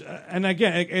 which and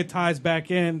again, it ties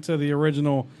back into the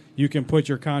original. You can put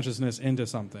your consciousness into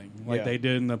something like Yeah. they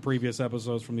did in the previous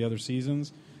episodes from the other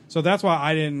seasons. So that's why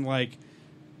I didn't like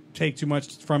take too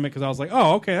much from it because I was like,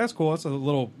 "Oh, okay, that's cool. That's a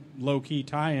little low key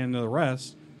tie in to the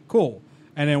rest. Cool."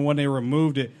 And then when they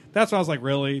removed it, that's why I was like,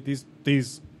 "Really? These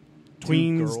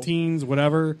tweens, girls. teens,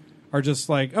 whatever, are just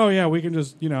like, oh yeah, we can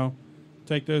just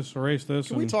take this, erase this."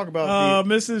 Can we and talk about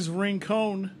Mrs.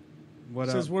 Rincon what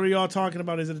says, "What are y'all talking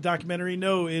about? Is it a documentary?"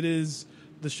 No, it is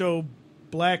the show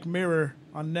Black Mirror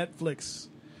on Netflix.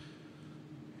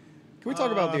 Can we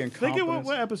talk about the Think incompetence? of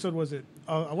what episode was it?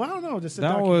 Well, I don't know. Just a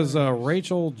that was documentary.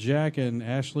 Rachel, Jack, and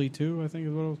Ashley too. I think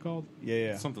is what it was called.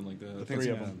 Yeah. Something like that. The That's three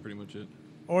of them. pretty much it.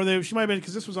 Or she might have been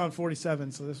because this was on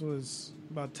 47, so this was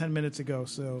about 10 minutes ago.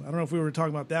 So I don't know if we were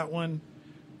talking about that one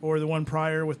or the one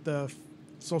prior with the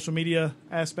social media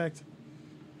aspect.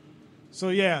 So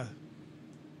yeah,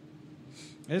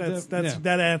 that's yeah.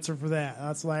 that answer for that.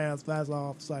 That's all I have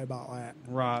to say about that.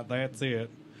 Right, that's it.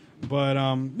 But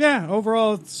yeah,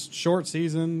 overall it's short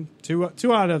season. Two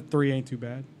out of 3 ain't too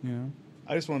bad.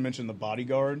 I just want to mention the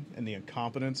bodyguard and the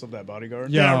incompetence of that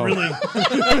bodyguard. Yeah, really.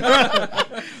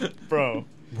 Bro.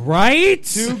 right.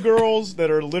 Two girls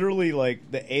that are literally like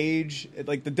the age,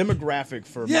 like the demographic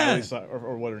for Yeah. Miley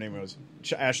or what her name was,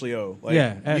 Ashley O. Like,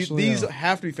 Yeah, Ashley these O.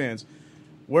 have to be fans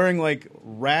wearing like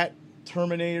rat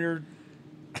Terminator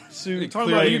suit. Talking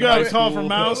about clearly you in guys high tall school. for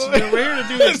mouse. We're here to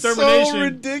do the It's so extermination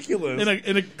ridiculous.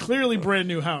 in a clearly brand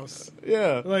new house.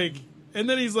 Yeah, Like, and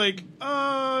then he's like,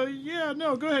 yeah,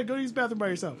 no, go ahead, go use the bathroom by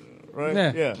yourself. right.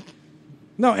 Yeah. Yeah.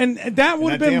 No, and that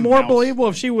would have that been damn more mouse. believable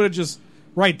if she would have just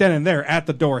right then and there at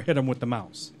the door hit him with the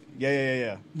mouse.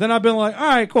 Yeah. Then I've been like, all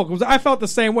right, cool. 'Cause I felt the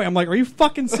same way. I'm like, are you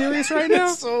fucking serious right now?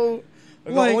 It's so.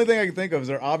 The Like- only thing I can think of is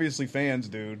they're obviously fans,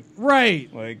 dude.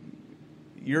 Right. Like,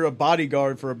 you're a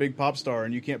bodyguard for a big pop star,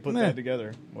 and you can't put Yeah. that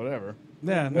together. Whatever.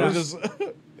 Yeah. It no. was just.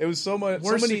 It was so much.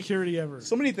 Worst so many security ever.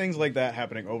 So many things like that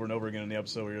happening over and over again in the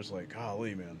episode where you're just like,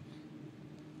 golly, man.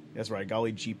 That's right.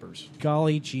 Golly jeepers.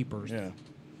 Golly jeepers. Yeah.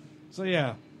 So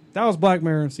yeah, that was Black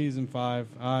Mirror season 5.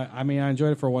 I mean, I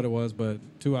enjoyed it for what it was, but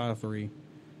 2 out of 3.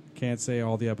 Can't say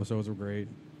all the episodes were great,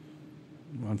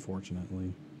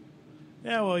 unfortunately.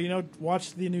 Yeah, well,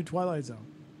 watch the new Twilight Zone.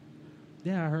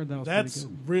 Yeah, I heard that was That's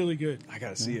pretty good. really good. I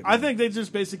gotta see it. I man. think they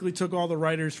just basically took all the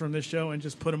writers from this show and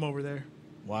just put them over there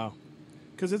Wow.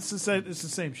 because it's the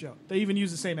same show. They even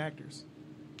use the same actors.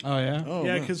 Oh yeah. Oh,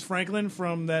 Yeah, man. because Franklin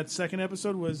from that second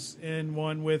episode was in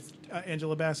one with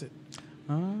Angela Bassett.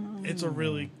 Oh. It's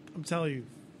I'm telling you,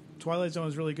 Twilight Zone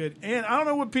is really good. And I don't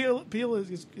know what Peel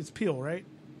is. It's Peel, right?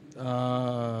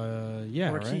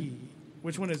 Yeah. Or Right. Key.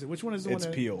 Which one is it? Which one is the It's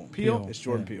one that... Peel. Peel? It's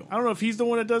Jordan Yeah. Peele. I don't know if he's the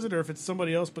one that does it or if it's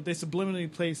somebody else, but they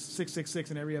subliminally place 666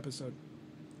 in every episode.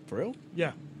 For real?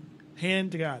 Yeah.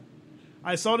 Hand to God.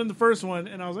 I saw it in the first one,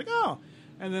 and I was like, oh.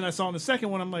 And then I saw it in the second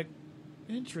one, I'm like,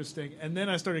 interesting. And then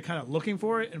I started kind of looking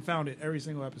for it and found it every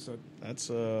single episode. That's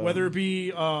Whether it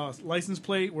be license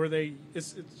plate, where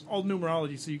it's all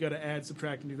numerology, so you got to add,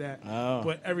 subtract, and do that. Oh.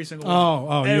 But every single one.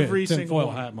 Oh, every yeah, single tinfoil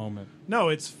one. hat moment. No,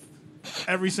 it's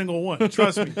every single one.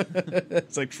 Trust me.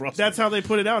 it's like trust. That's how they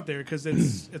put it out there because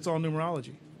it's all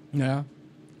numerology. Yeah.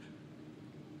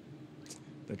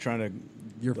 They're trying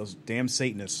to. Those damn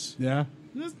Satanists. Yeah.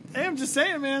 Hey, I'm just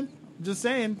saying, man. Just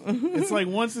saying. It's like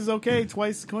once is okay,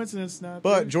 twice is coincidence. Not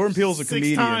But Jordan Peele's a 6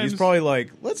 comedian. times. He's probably like,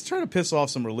 let's try to piss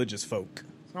off some religious folk.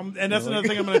 And that's another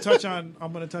thing I'm going to touch on.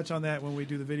 I'm going to touch on that when we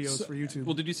do the videos for YouTube.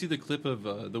 Well, did you see the clip of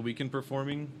The Weeknd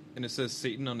performing? And it says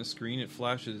Satan on the screen. It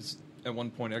flashes at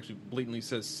one point. It actually blatantly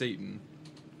says Satan.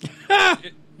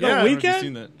 Yeah. I don't know if you've Weeknd?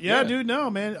 seen that. Yeah, dude. No,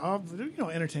 man.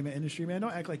 Entertainment industry, man.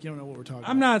 Don't act like you don't know what we're talking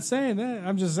I'm about. not saying that.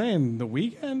 I'm just saying the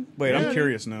weekend. Wait, Yeah, I'm dude.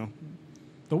 curious now.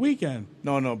 The weekend.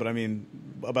 No, but I mean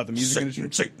about the music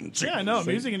industry. Yeah, no.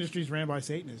 Music industry's ran by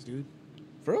Satanists, dude.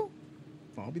 For real?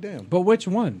 I'll be damned. But which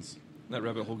ones? That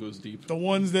rabbit hole goes deep. The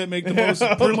ones that make the most,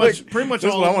 pretty much This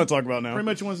is all what I of want to them. talk about now. Pretty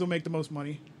much the ones that make the most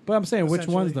money. But I'm saying which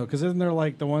ones Essentially. though? Because isn't there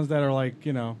like the ones that are like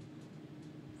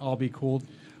all be cool?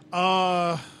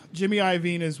 Jimmy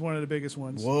Iovine is one of the biggest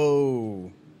ones.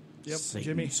 Whoa. Yep, Satan,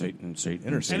 Jimmy. Satan.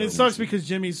 Interesting. And it sucks because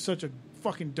Jimmy's such a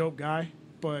fucking dope guy.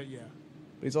 But yeah,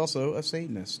 He's also a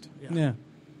Satanist. Yeah.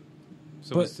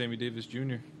 So But- is Sammy Davis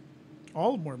Jr.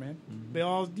 all of them were, man. They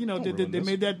all, Don't they ruin this.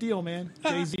 made that deal, man.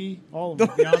 Jay-Z, all of them.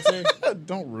 Beyonce.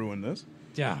 Don't ruin this.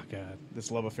 Yeah. God.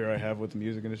 This love affair I have with the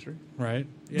music industry. Right.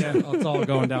 Yeah. It's all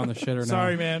going down the shitter now.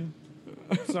 Sorry, man.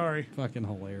 Sorry. Fucking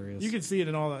hilarious. You can see it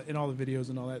in all the videos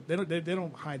and all that. They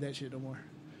don't hide that shit no more.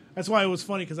 That's why it was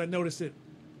funny because I noticed it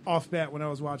off bat when I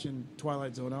was watching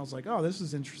Twilight Zone. I was like, oh, this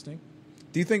is interesting.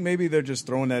 Do you think maybe they're just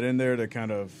throwing that in there to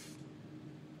kind of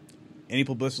any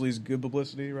publicity is good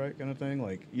publicity, right? Kind of thing.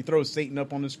 Like you throw Satan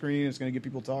up on the screen, it's going to get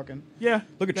people talking. Yeah.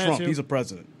 Look at that Trump; too. he's a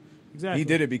president. Exactly. He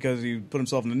did it because he put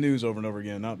himself in the news over and over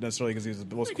again, not necessarily because he was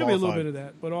the most It could be a qualified. little bit of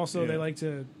that, but also Yeah. they like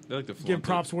to They like to flaunt give it.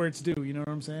 props where it's due. You know what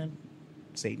I'm saying?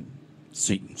 Satan.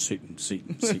 Satan.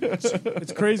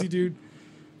 It's crazy, dude.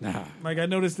 Nah. Like I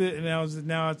noticed it, and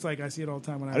now it's like I see it all the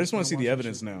time when I just want to see watch the that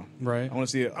evidence shit. now. Right. I want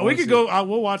to see it. I We wanna could see go. it.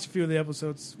 We'll watch a few of the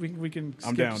episodes. We can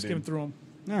I'm down, skim dude. through them.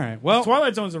 All right. Well.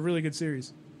 Twilight Zone is a really good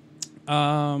series.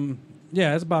 Yeah,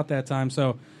 it's about that time.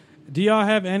 So, do y'all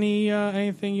have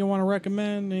anything you want to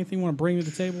recommend? Anything you want to bring to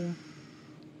the table?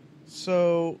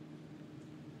 So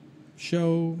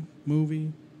Show,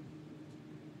 movie.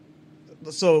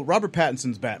 Robert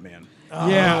Pattinson's Batman.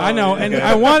 Yeah, I know, and okay.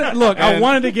 I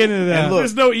wanted to get into that. And look,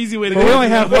 There's no easy way to but do we it. only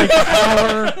have like an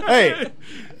hour, Hey,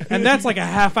 and that's like a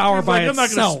half hour He's by like, I'm not gonna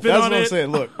itself. spit that's on what I'm it.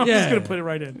 saying. Look, I'm Yeah. just gonna put it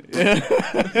right in.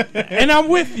 And I'm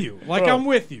with you. Like Bro. I'm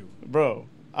with you. bro,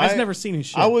 I've never seen his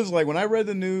shit. I was like, when I read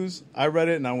the news, I read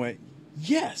it and I went,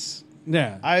 yes.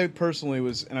 Yeah. I personally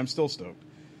was, and I'm still stoked.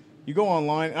 You go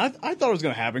online, and I thought it was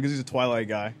going to happen because he's a Twilight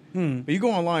guy. But you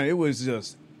go online, it was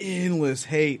just endless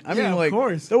hate. I Yeah, mean, of like,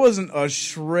 course. there wasn't a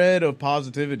shred of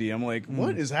positivity. I'm like,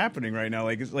 what is happening right now?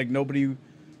 Like, it's like nobody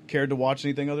cared to watch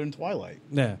anything other than Twilight.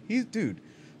 Yeah. Dude.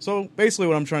 So basically,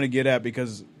 what I'm trying to get at,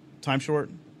 because time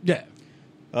short, Yeah.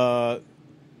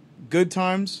 Good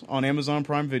Times on Amazon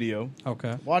Prime Video.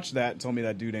 Okay. Watch that and tell me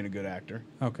that dude ain't a good actor.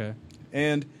 Okay.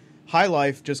 And High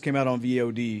Life just came out on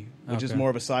VOD, which is Okay. more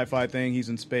of a sci-fi thing. He's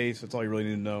in space. That's all you really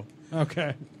need to know.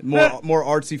 Okay. More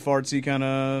artsy fartsy kind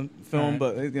of film, All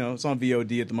but it's on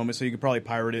VOD at the moment, so you could probably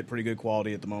pirate it. Pretty good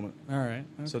quality at the moment. All right.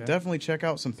 So Okay. definitely check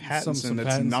out some Pattinson. Some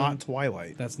That's Pattinson. not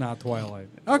Twilight. That's not Twilight.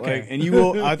 Okay. Like, and you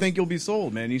will. I think you'll be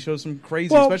sold, man. He shows some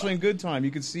crazy, Well, especially in Good Time.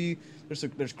 You can see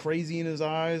there's crazy in his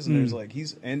eyes, and there's like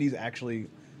he's actually.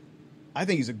 I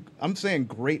think I'm saying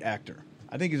great actor.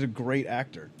 I think he's a great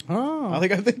actor. Oh. I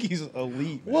think he's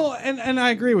elite. Man. Well, and I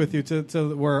agree with you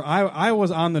to where I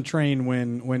was on the train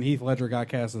when Heath Ledger got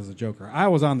cast as a Joker. I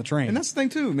was on the train. And that's the thing,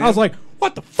 too, man. I was like,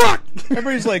 what the fuck?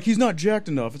 Everybody's like, he's not jacked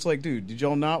enough. It's like, dude, did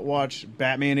y'all not watch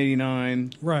Batman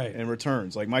 89 Right. and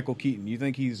Returns? Like, Michael Keaton. You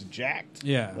think he's jacked?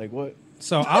 Yeah. Like, what?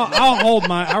 So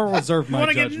I'll reserve my Want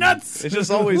to judgment. get nuts? It's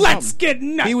just always Let's something. get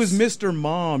nuts. He was Mr.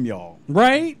 Mom, y'all.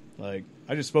 Right? Like,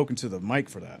 I just spoken to the mic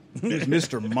for that. He was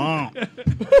Mr. Mom.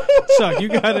 Chuck, you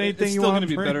got anything It's you still want going to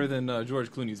be bring? better than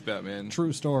George Clooney's Batman.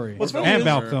 True story. What's funny And is-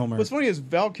 Val Kilmer. What's funny is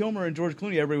Val Kilmer and George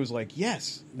Clooney, everybody was like,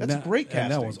 yes, that's great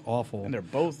casting. And that was awful. And they're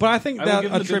both. But I think I will that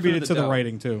give them the attributed benefit to of the the doubt.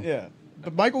 writing, too. Yeah.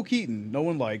 But Michael Keaton, no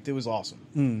one liked. It was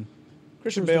awesome.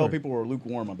 Christian True Bale, story. people were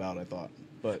lukewarm about, I thought.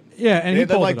 But Yeah, and he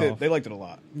they pulled liked it it. off. They liked it a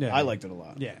lot. Yeah. I liked it a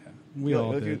lot. Yeah. We Yeah,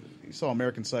 all like, did. you saw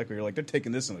American Psycho, you're like, they're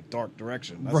taking this in a dark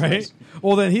direction. That's Right? nice.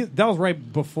 Well, then that was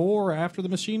right before or after The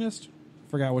Machinist?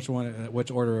 Forgot which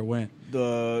order it went.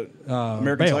 The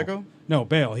American Bale. Psycho? No,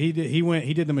 Bale. He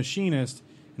did The Machinist,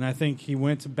 and I think he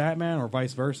went to Batman or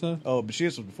vice versa. Oh, but she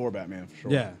was before Batman, for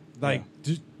sure. Yeah. Like,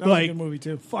 just, That was a like good movie,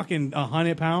 too. fucking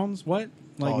 100 pounds? What?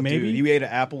 Like, Oh, maybe? Dude, he ate an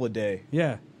apple a day.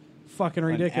 Yeah. Fucking An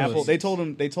ridiculous. apple. They told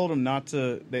him not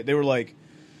to. They were like,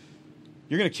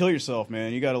 "You're gonna kill yourself,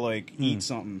 man. You got to like eat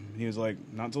something." He was like,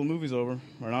 "Not until the movie's over,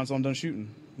 or not until I'm done shooting."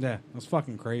 Yeah, that's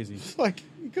fucking crazy. It's like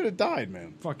you could have died,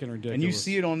 man. Fucking ridiculous. And you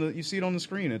see it on the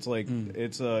screen. It's like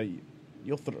it's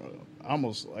you'll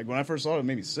almost like when I first saw it, it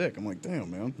made me sick. I'm like, damn,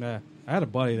 man. Yeah. I had a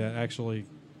buddy that actually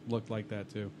looked like that,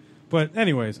 too. But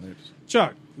anyways,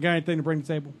 Chuck, you got anything to bring to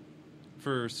the table?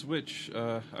 For Switch,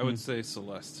 I would say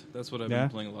Celeste. That's what I've Yeah? been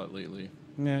playing a lot lately.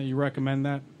 Yeah, you recommend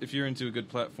that? If you're into a good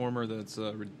platformer that's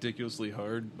ridiculously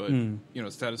hard, but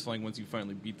satisfying once you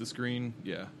finally beat the screen,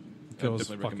 yeah, Feels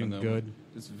I'd definitely recommend fucking that good. one.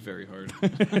 It's very hard.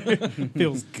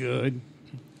 Feels good.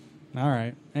 All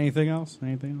right. Anything else?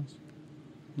 Anything else?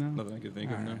 No. Nothing I could think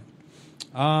of All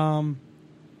now. right.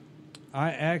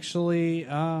 I actually,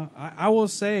 I will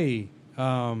say,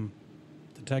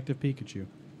 Detective Pikachu.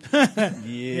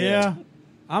 Yeah.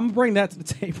 I'm gonna bring that to the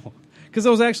table because it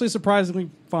was actually surprisingly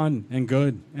fun and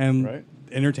good and Right.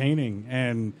 entertaining,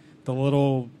 and the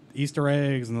little Easter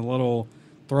eggs and the little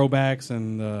throwbacks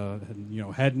and the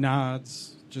head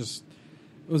nods. Just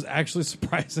it was actually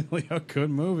surprisingly a good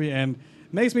movie, and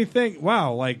makes me think,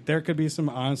 wow, like there could be some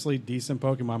honestly decent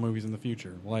Pokemon movies in the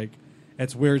future. Like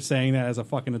it's weird saying that as a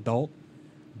fucking adult,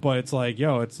 but it's like,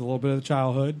 yo, it's a little bit of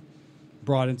childhood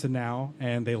brought into now,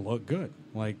 and they look good.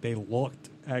 Like they looked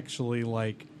actually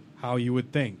like how you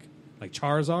would think. Like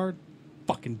Charizard,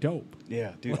 fucking dope.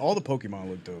 Yeah, dude. All the Pokemon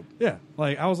look dope. Yeah,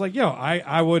 like I was like, yo,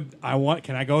 I want.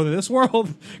 Can I go to this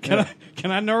world? Can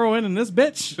I neuro in this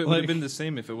bitch? But it would Like, have been the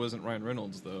same if it wasn't Ryan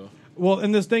Reynolds, though. well,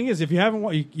 and this thing is, if you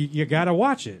haven't, you gotta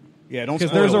watch it. Yeah, don't Because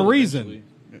spoil there's a it. reason. eventually.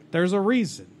 There's a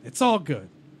reason. It's all good.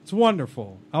 It's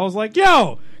wonderful. I was like,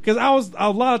 yo, because I was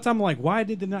a lot of time like, why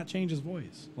did they not change his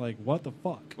voice? Like, what the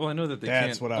fuck? Well, I know that they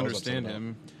That's can't what I was upset understand about.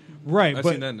 him. Right, I've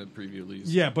but seen that in the preview, at least.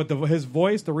 yeah, but his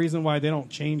voice, the reason why they don't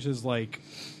change his like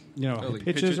pitches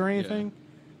pitch it? or anything,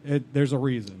 there's a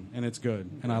reason, and it's good,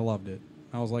 and I loved it.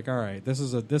 I was like, all right, this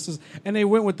is, and they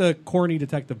went with the corny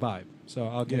detective vibe, so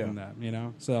I'll give them that,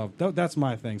 So that's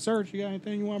my thing. Serge, you got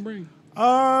anything you want to bring?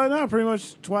 No, pretty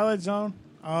much Twilight Zone.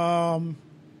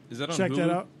 Is that on Check Hulu? that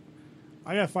out.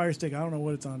 I got Fire Stick. I don't know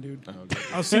what it's on, dude. Oh, okay.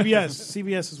 Oh, CBS.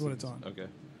 CBS is what it's on. Okay.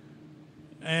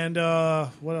 And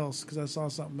what else? Because I saw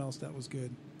something else that was good.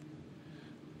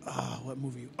 What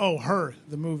movie? Oh, Her,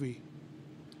 the movie.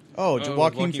 Oh, Oh,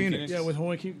 Joaquin Phoenix. Yeah, with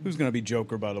Joaquin. Who's gonna be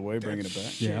Joker, by the way? Bringing it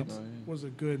back. Yeah. Was a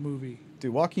good movie.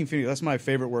 Dude, Joaquin Phoenix. That's my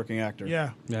favorite working actor.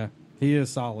 Yeah. Yeah, he is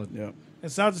solid. Yeah.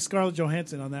 And shout out to Scarlett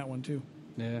Johansson on that one, too.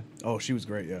 Yeah. Oh, she was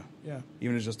great. Yeah. Yeah.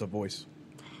 Even as just a voice.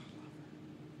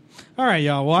 All right,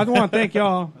 y'all. Well, I want to thank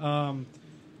y'all.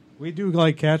 We do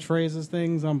like catchphrases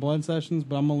things on Blend Sessions,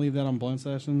 but I'm going to leave that on Blend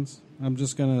Sessions. I'm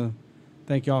just going to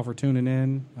thank y'all for tuning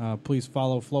in. Please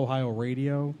follow Flowhio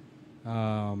Radio.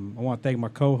 I want to thank my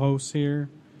co-hosts here,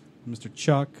 Mr.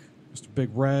 Chuck, Mr. Big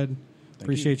Red.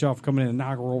 Appreciate y'all for coming in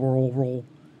inaugural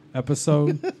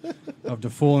episode of the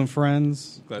FooL and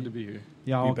Friends. Glad to be here.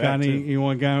 Y'all Be got back, any? too. You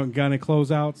want got any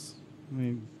closeouts? I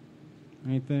mean,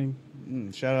 anything?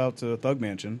 Shout out to Thug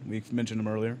Mansion. We mentioned him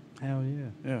earlier. Hell yeah!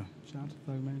 Yeah. Shout out to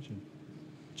Thug Mansion.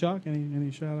 Chuck,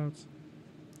 any shout outs?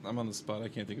 I'm on the spot. I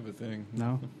can't think of a thing.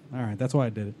 No? All right. That's why I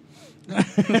did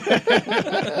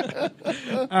it.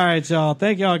 All right, y'all.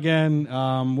 Thank y'all again.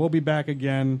 We'll be back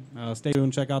again. Stay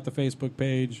tuned. Check out the Facebook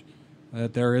page.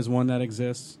 There is one that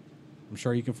exists. I'm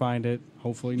sure you can find it.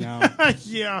 Hopefully now.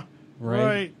 Yeah. Right.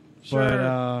 Right. Sure.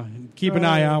 But keep an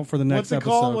eye out for the next What's it episode.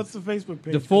 called? What's the Facebook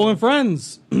page? The FooL and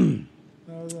Friends.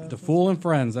 the FooL and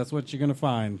Friends. That's what you're going to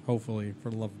find, hopefully, for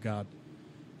the love of God.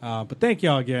 But thank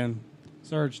y'all again.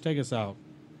 Serge, take us out.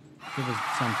 Give us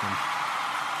something.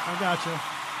 I got you.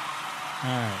 All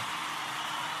right.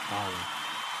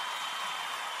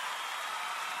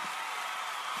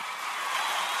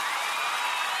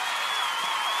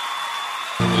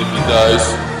 If he dies,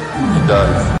 he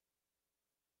dies.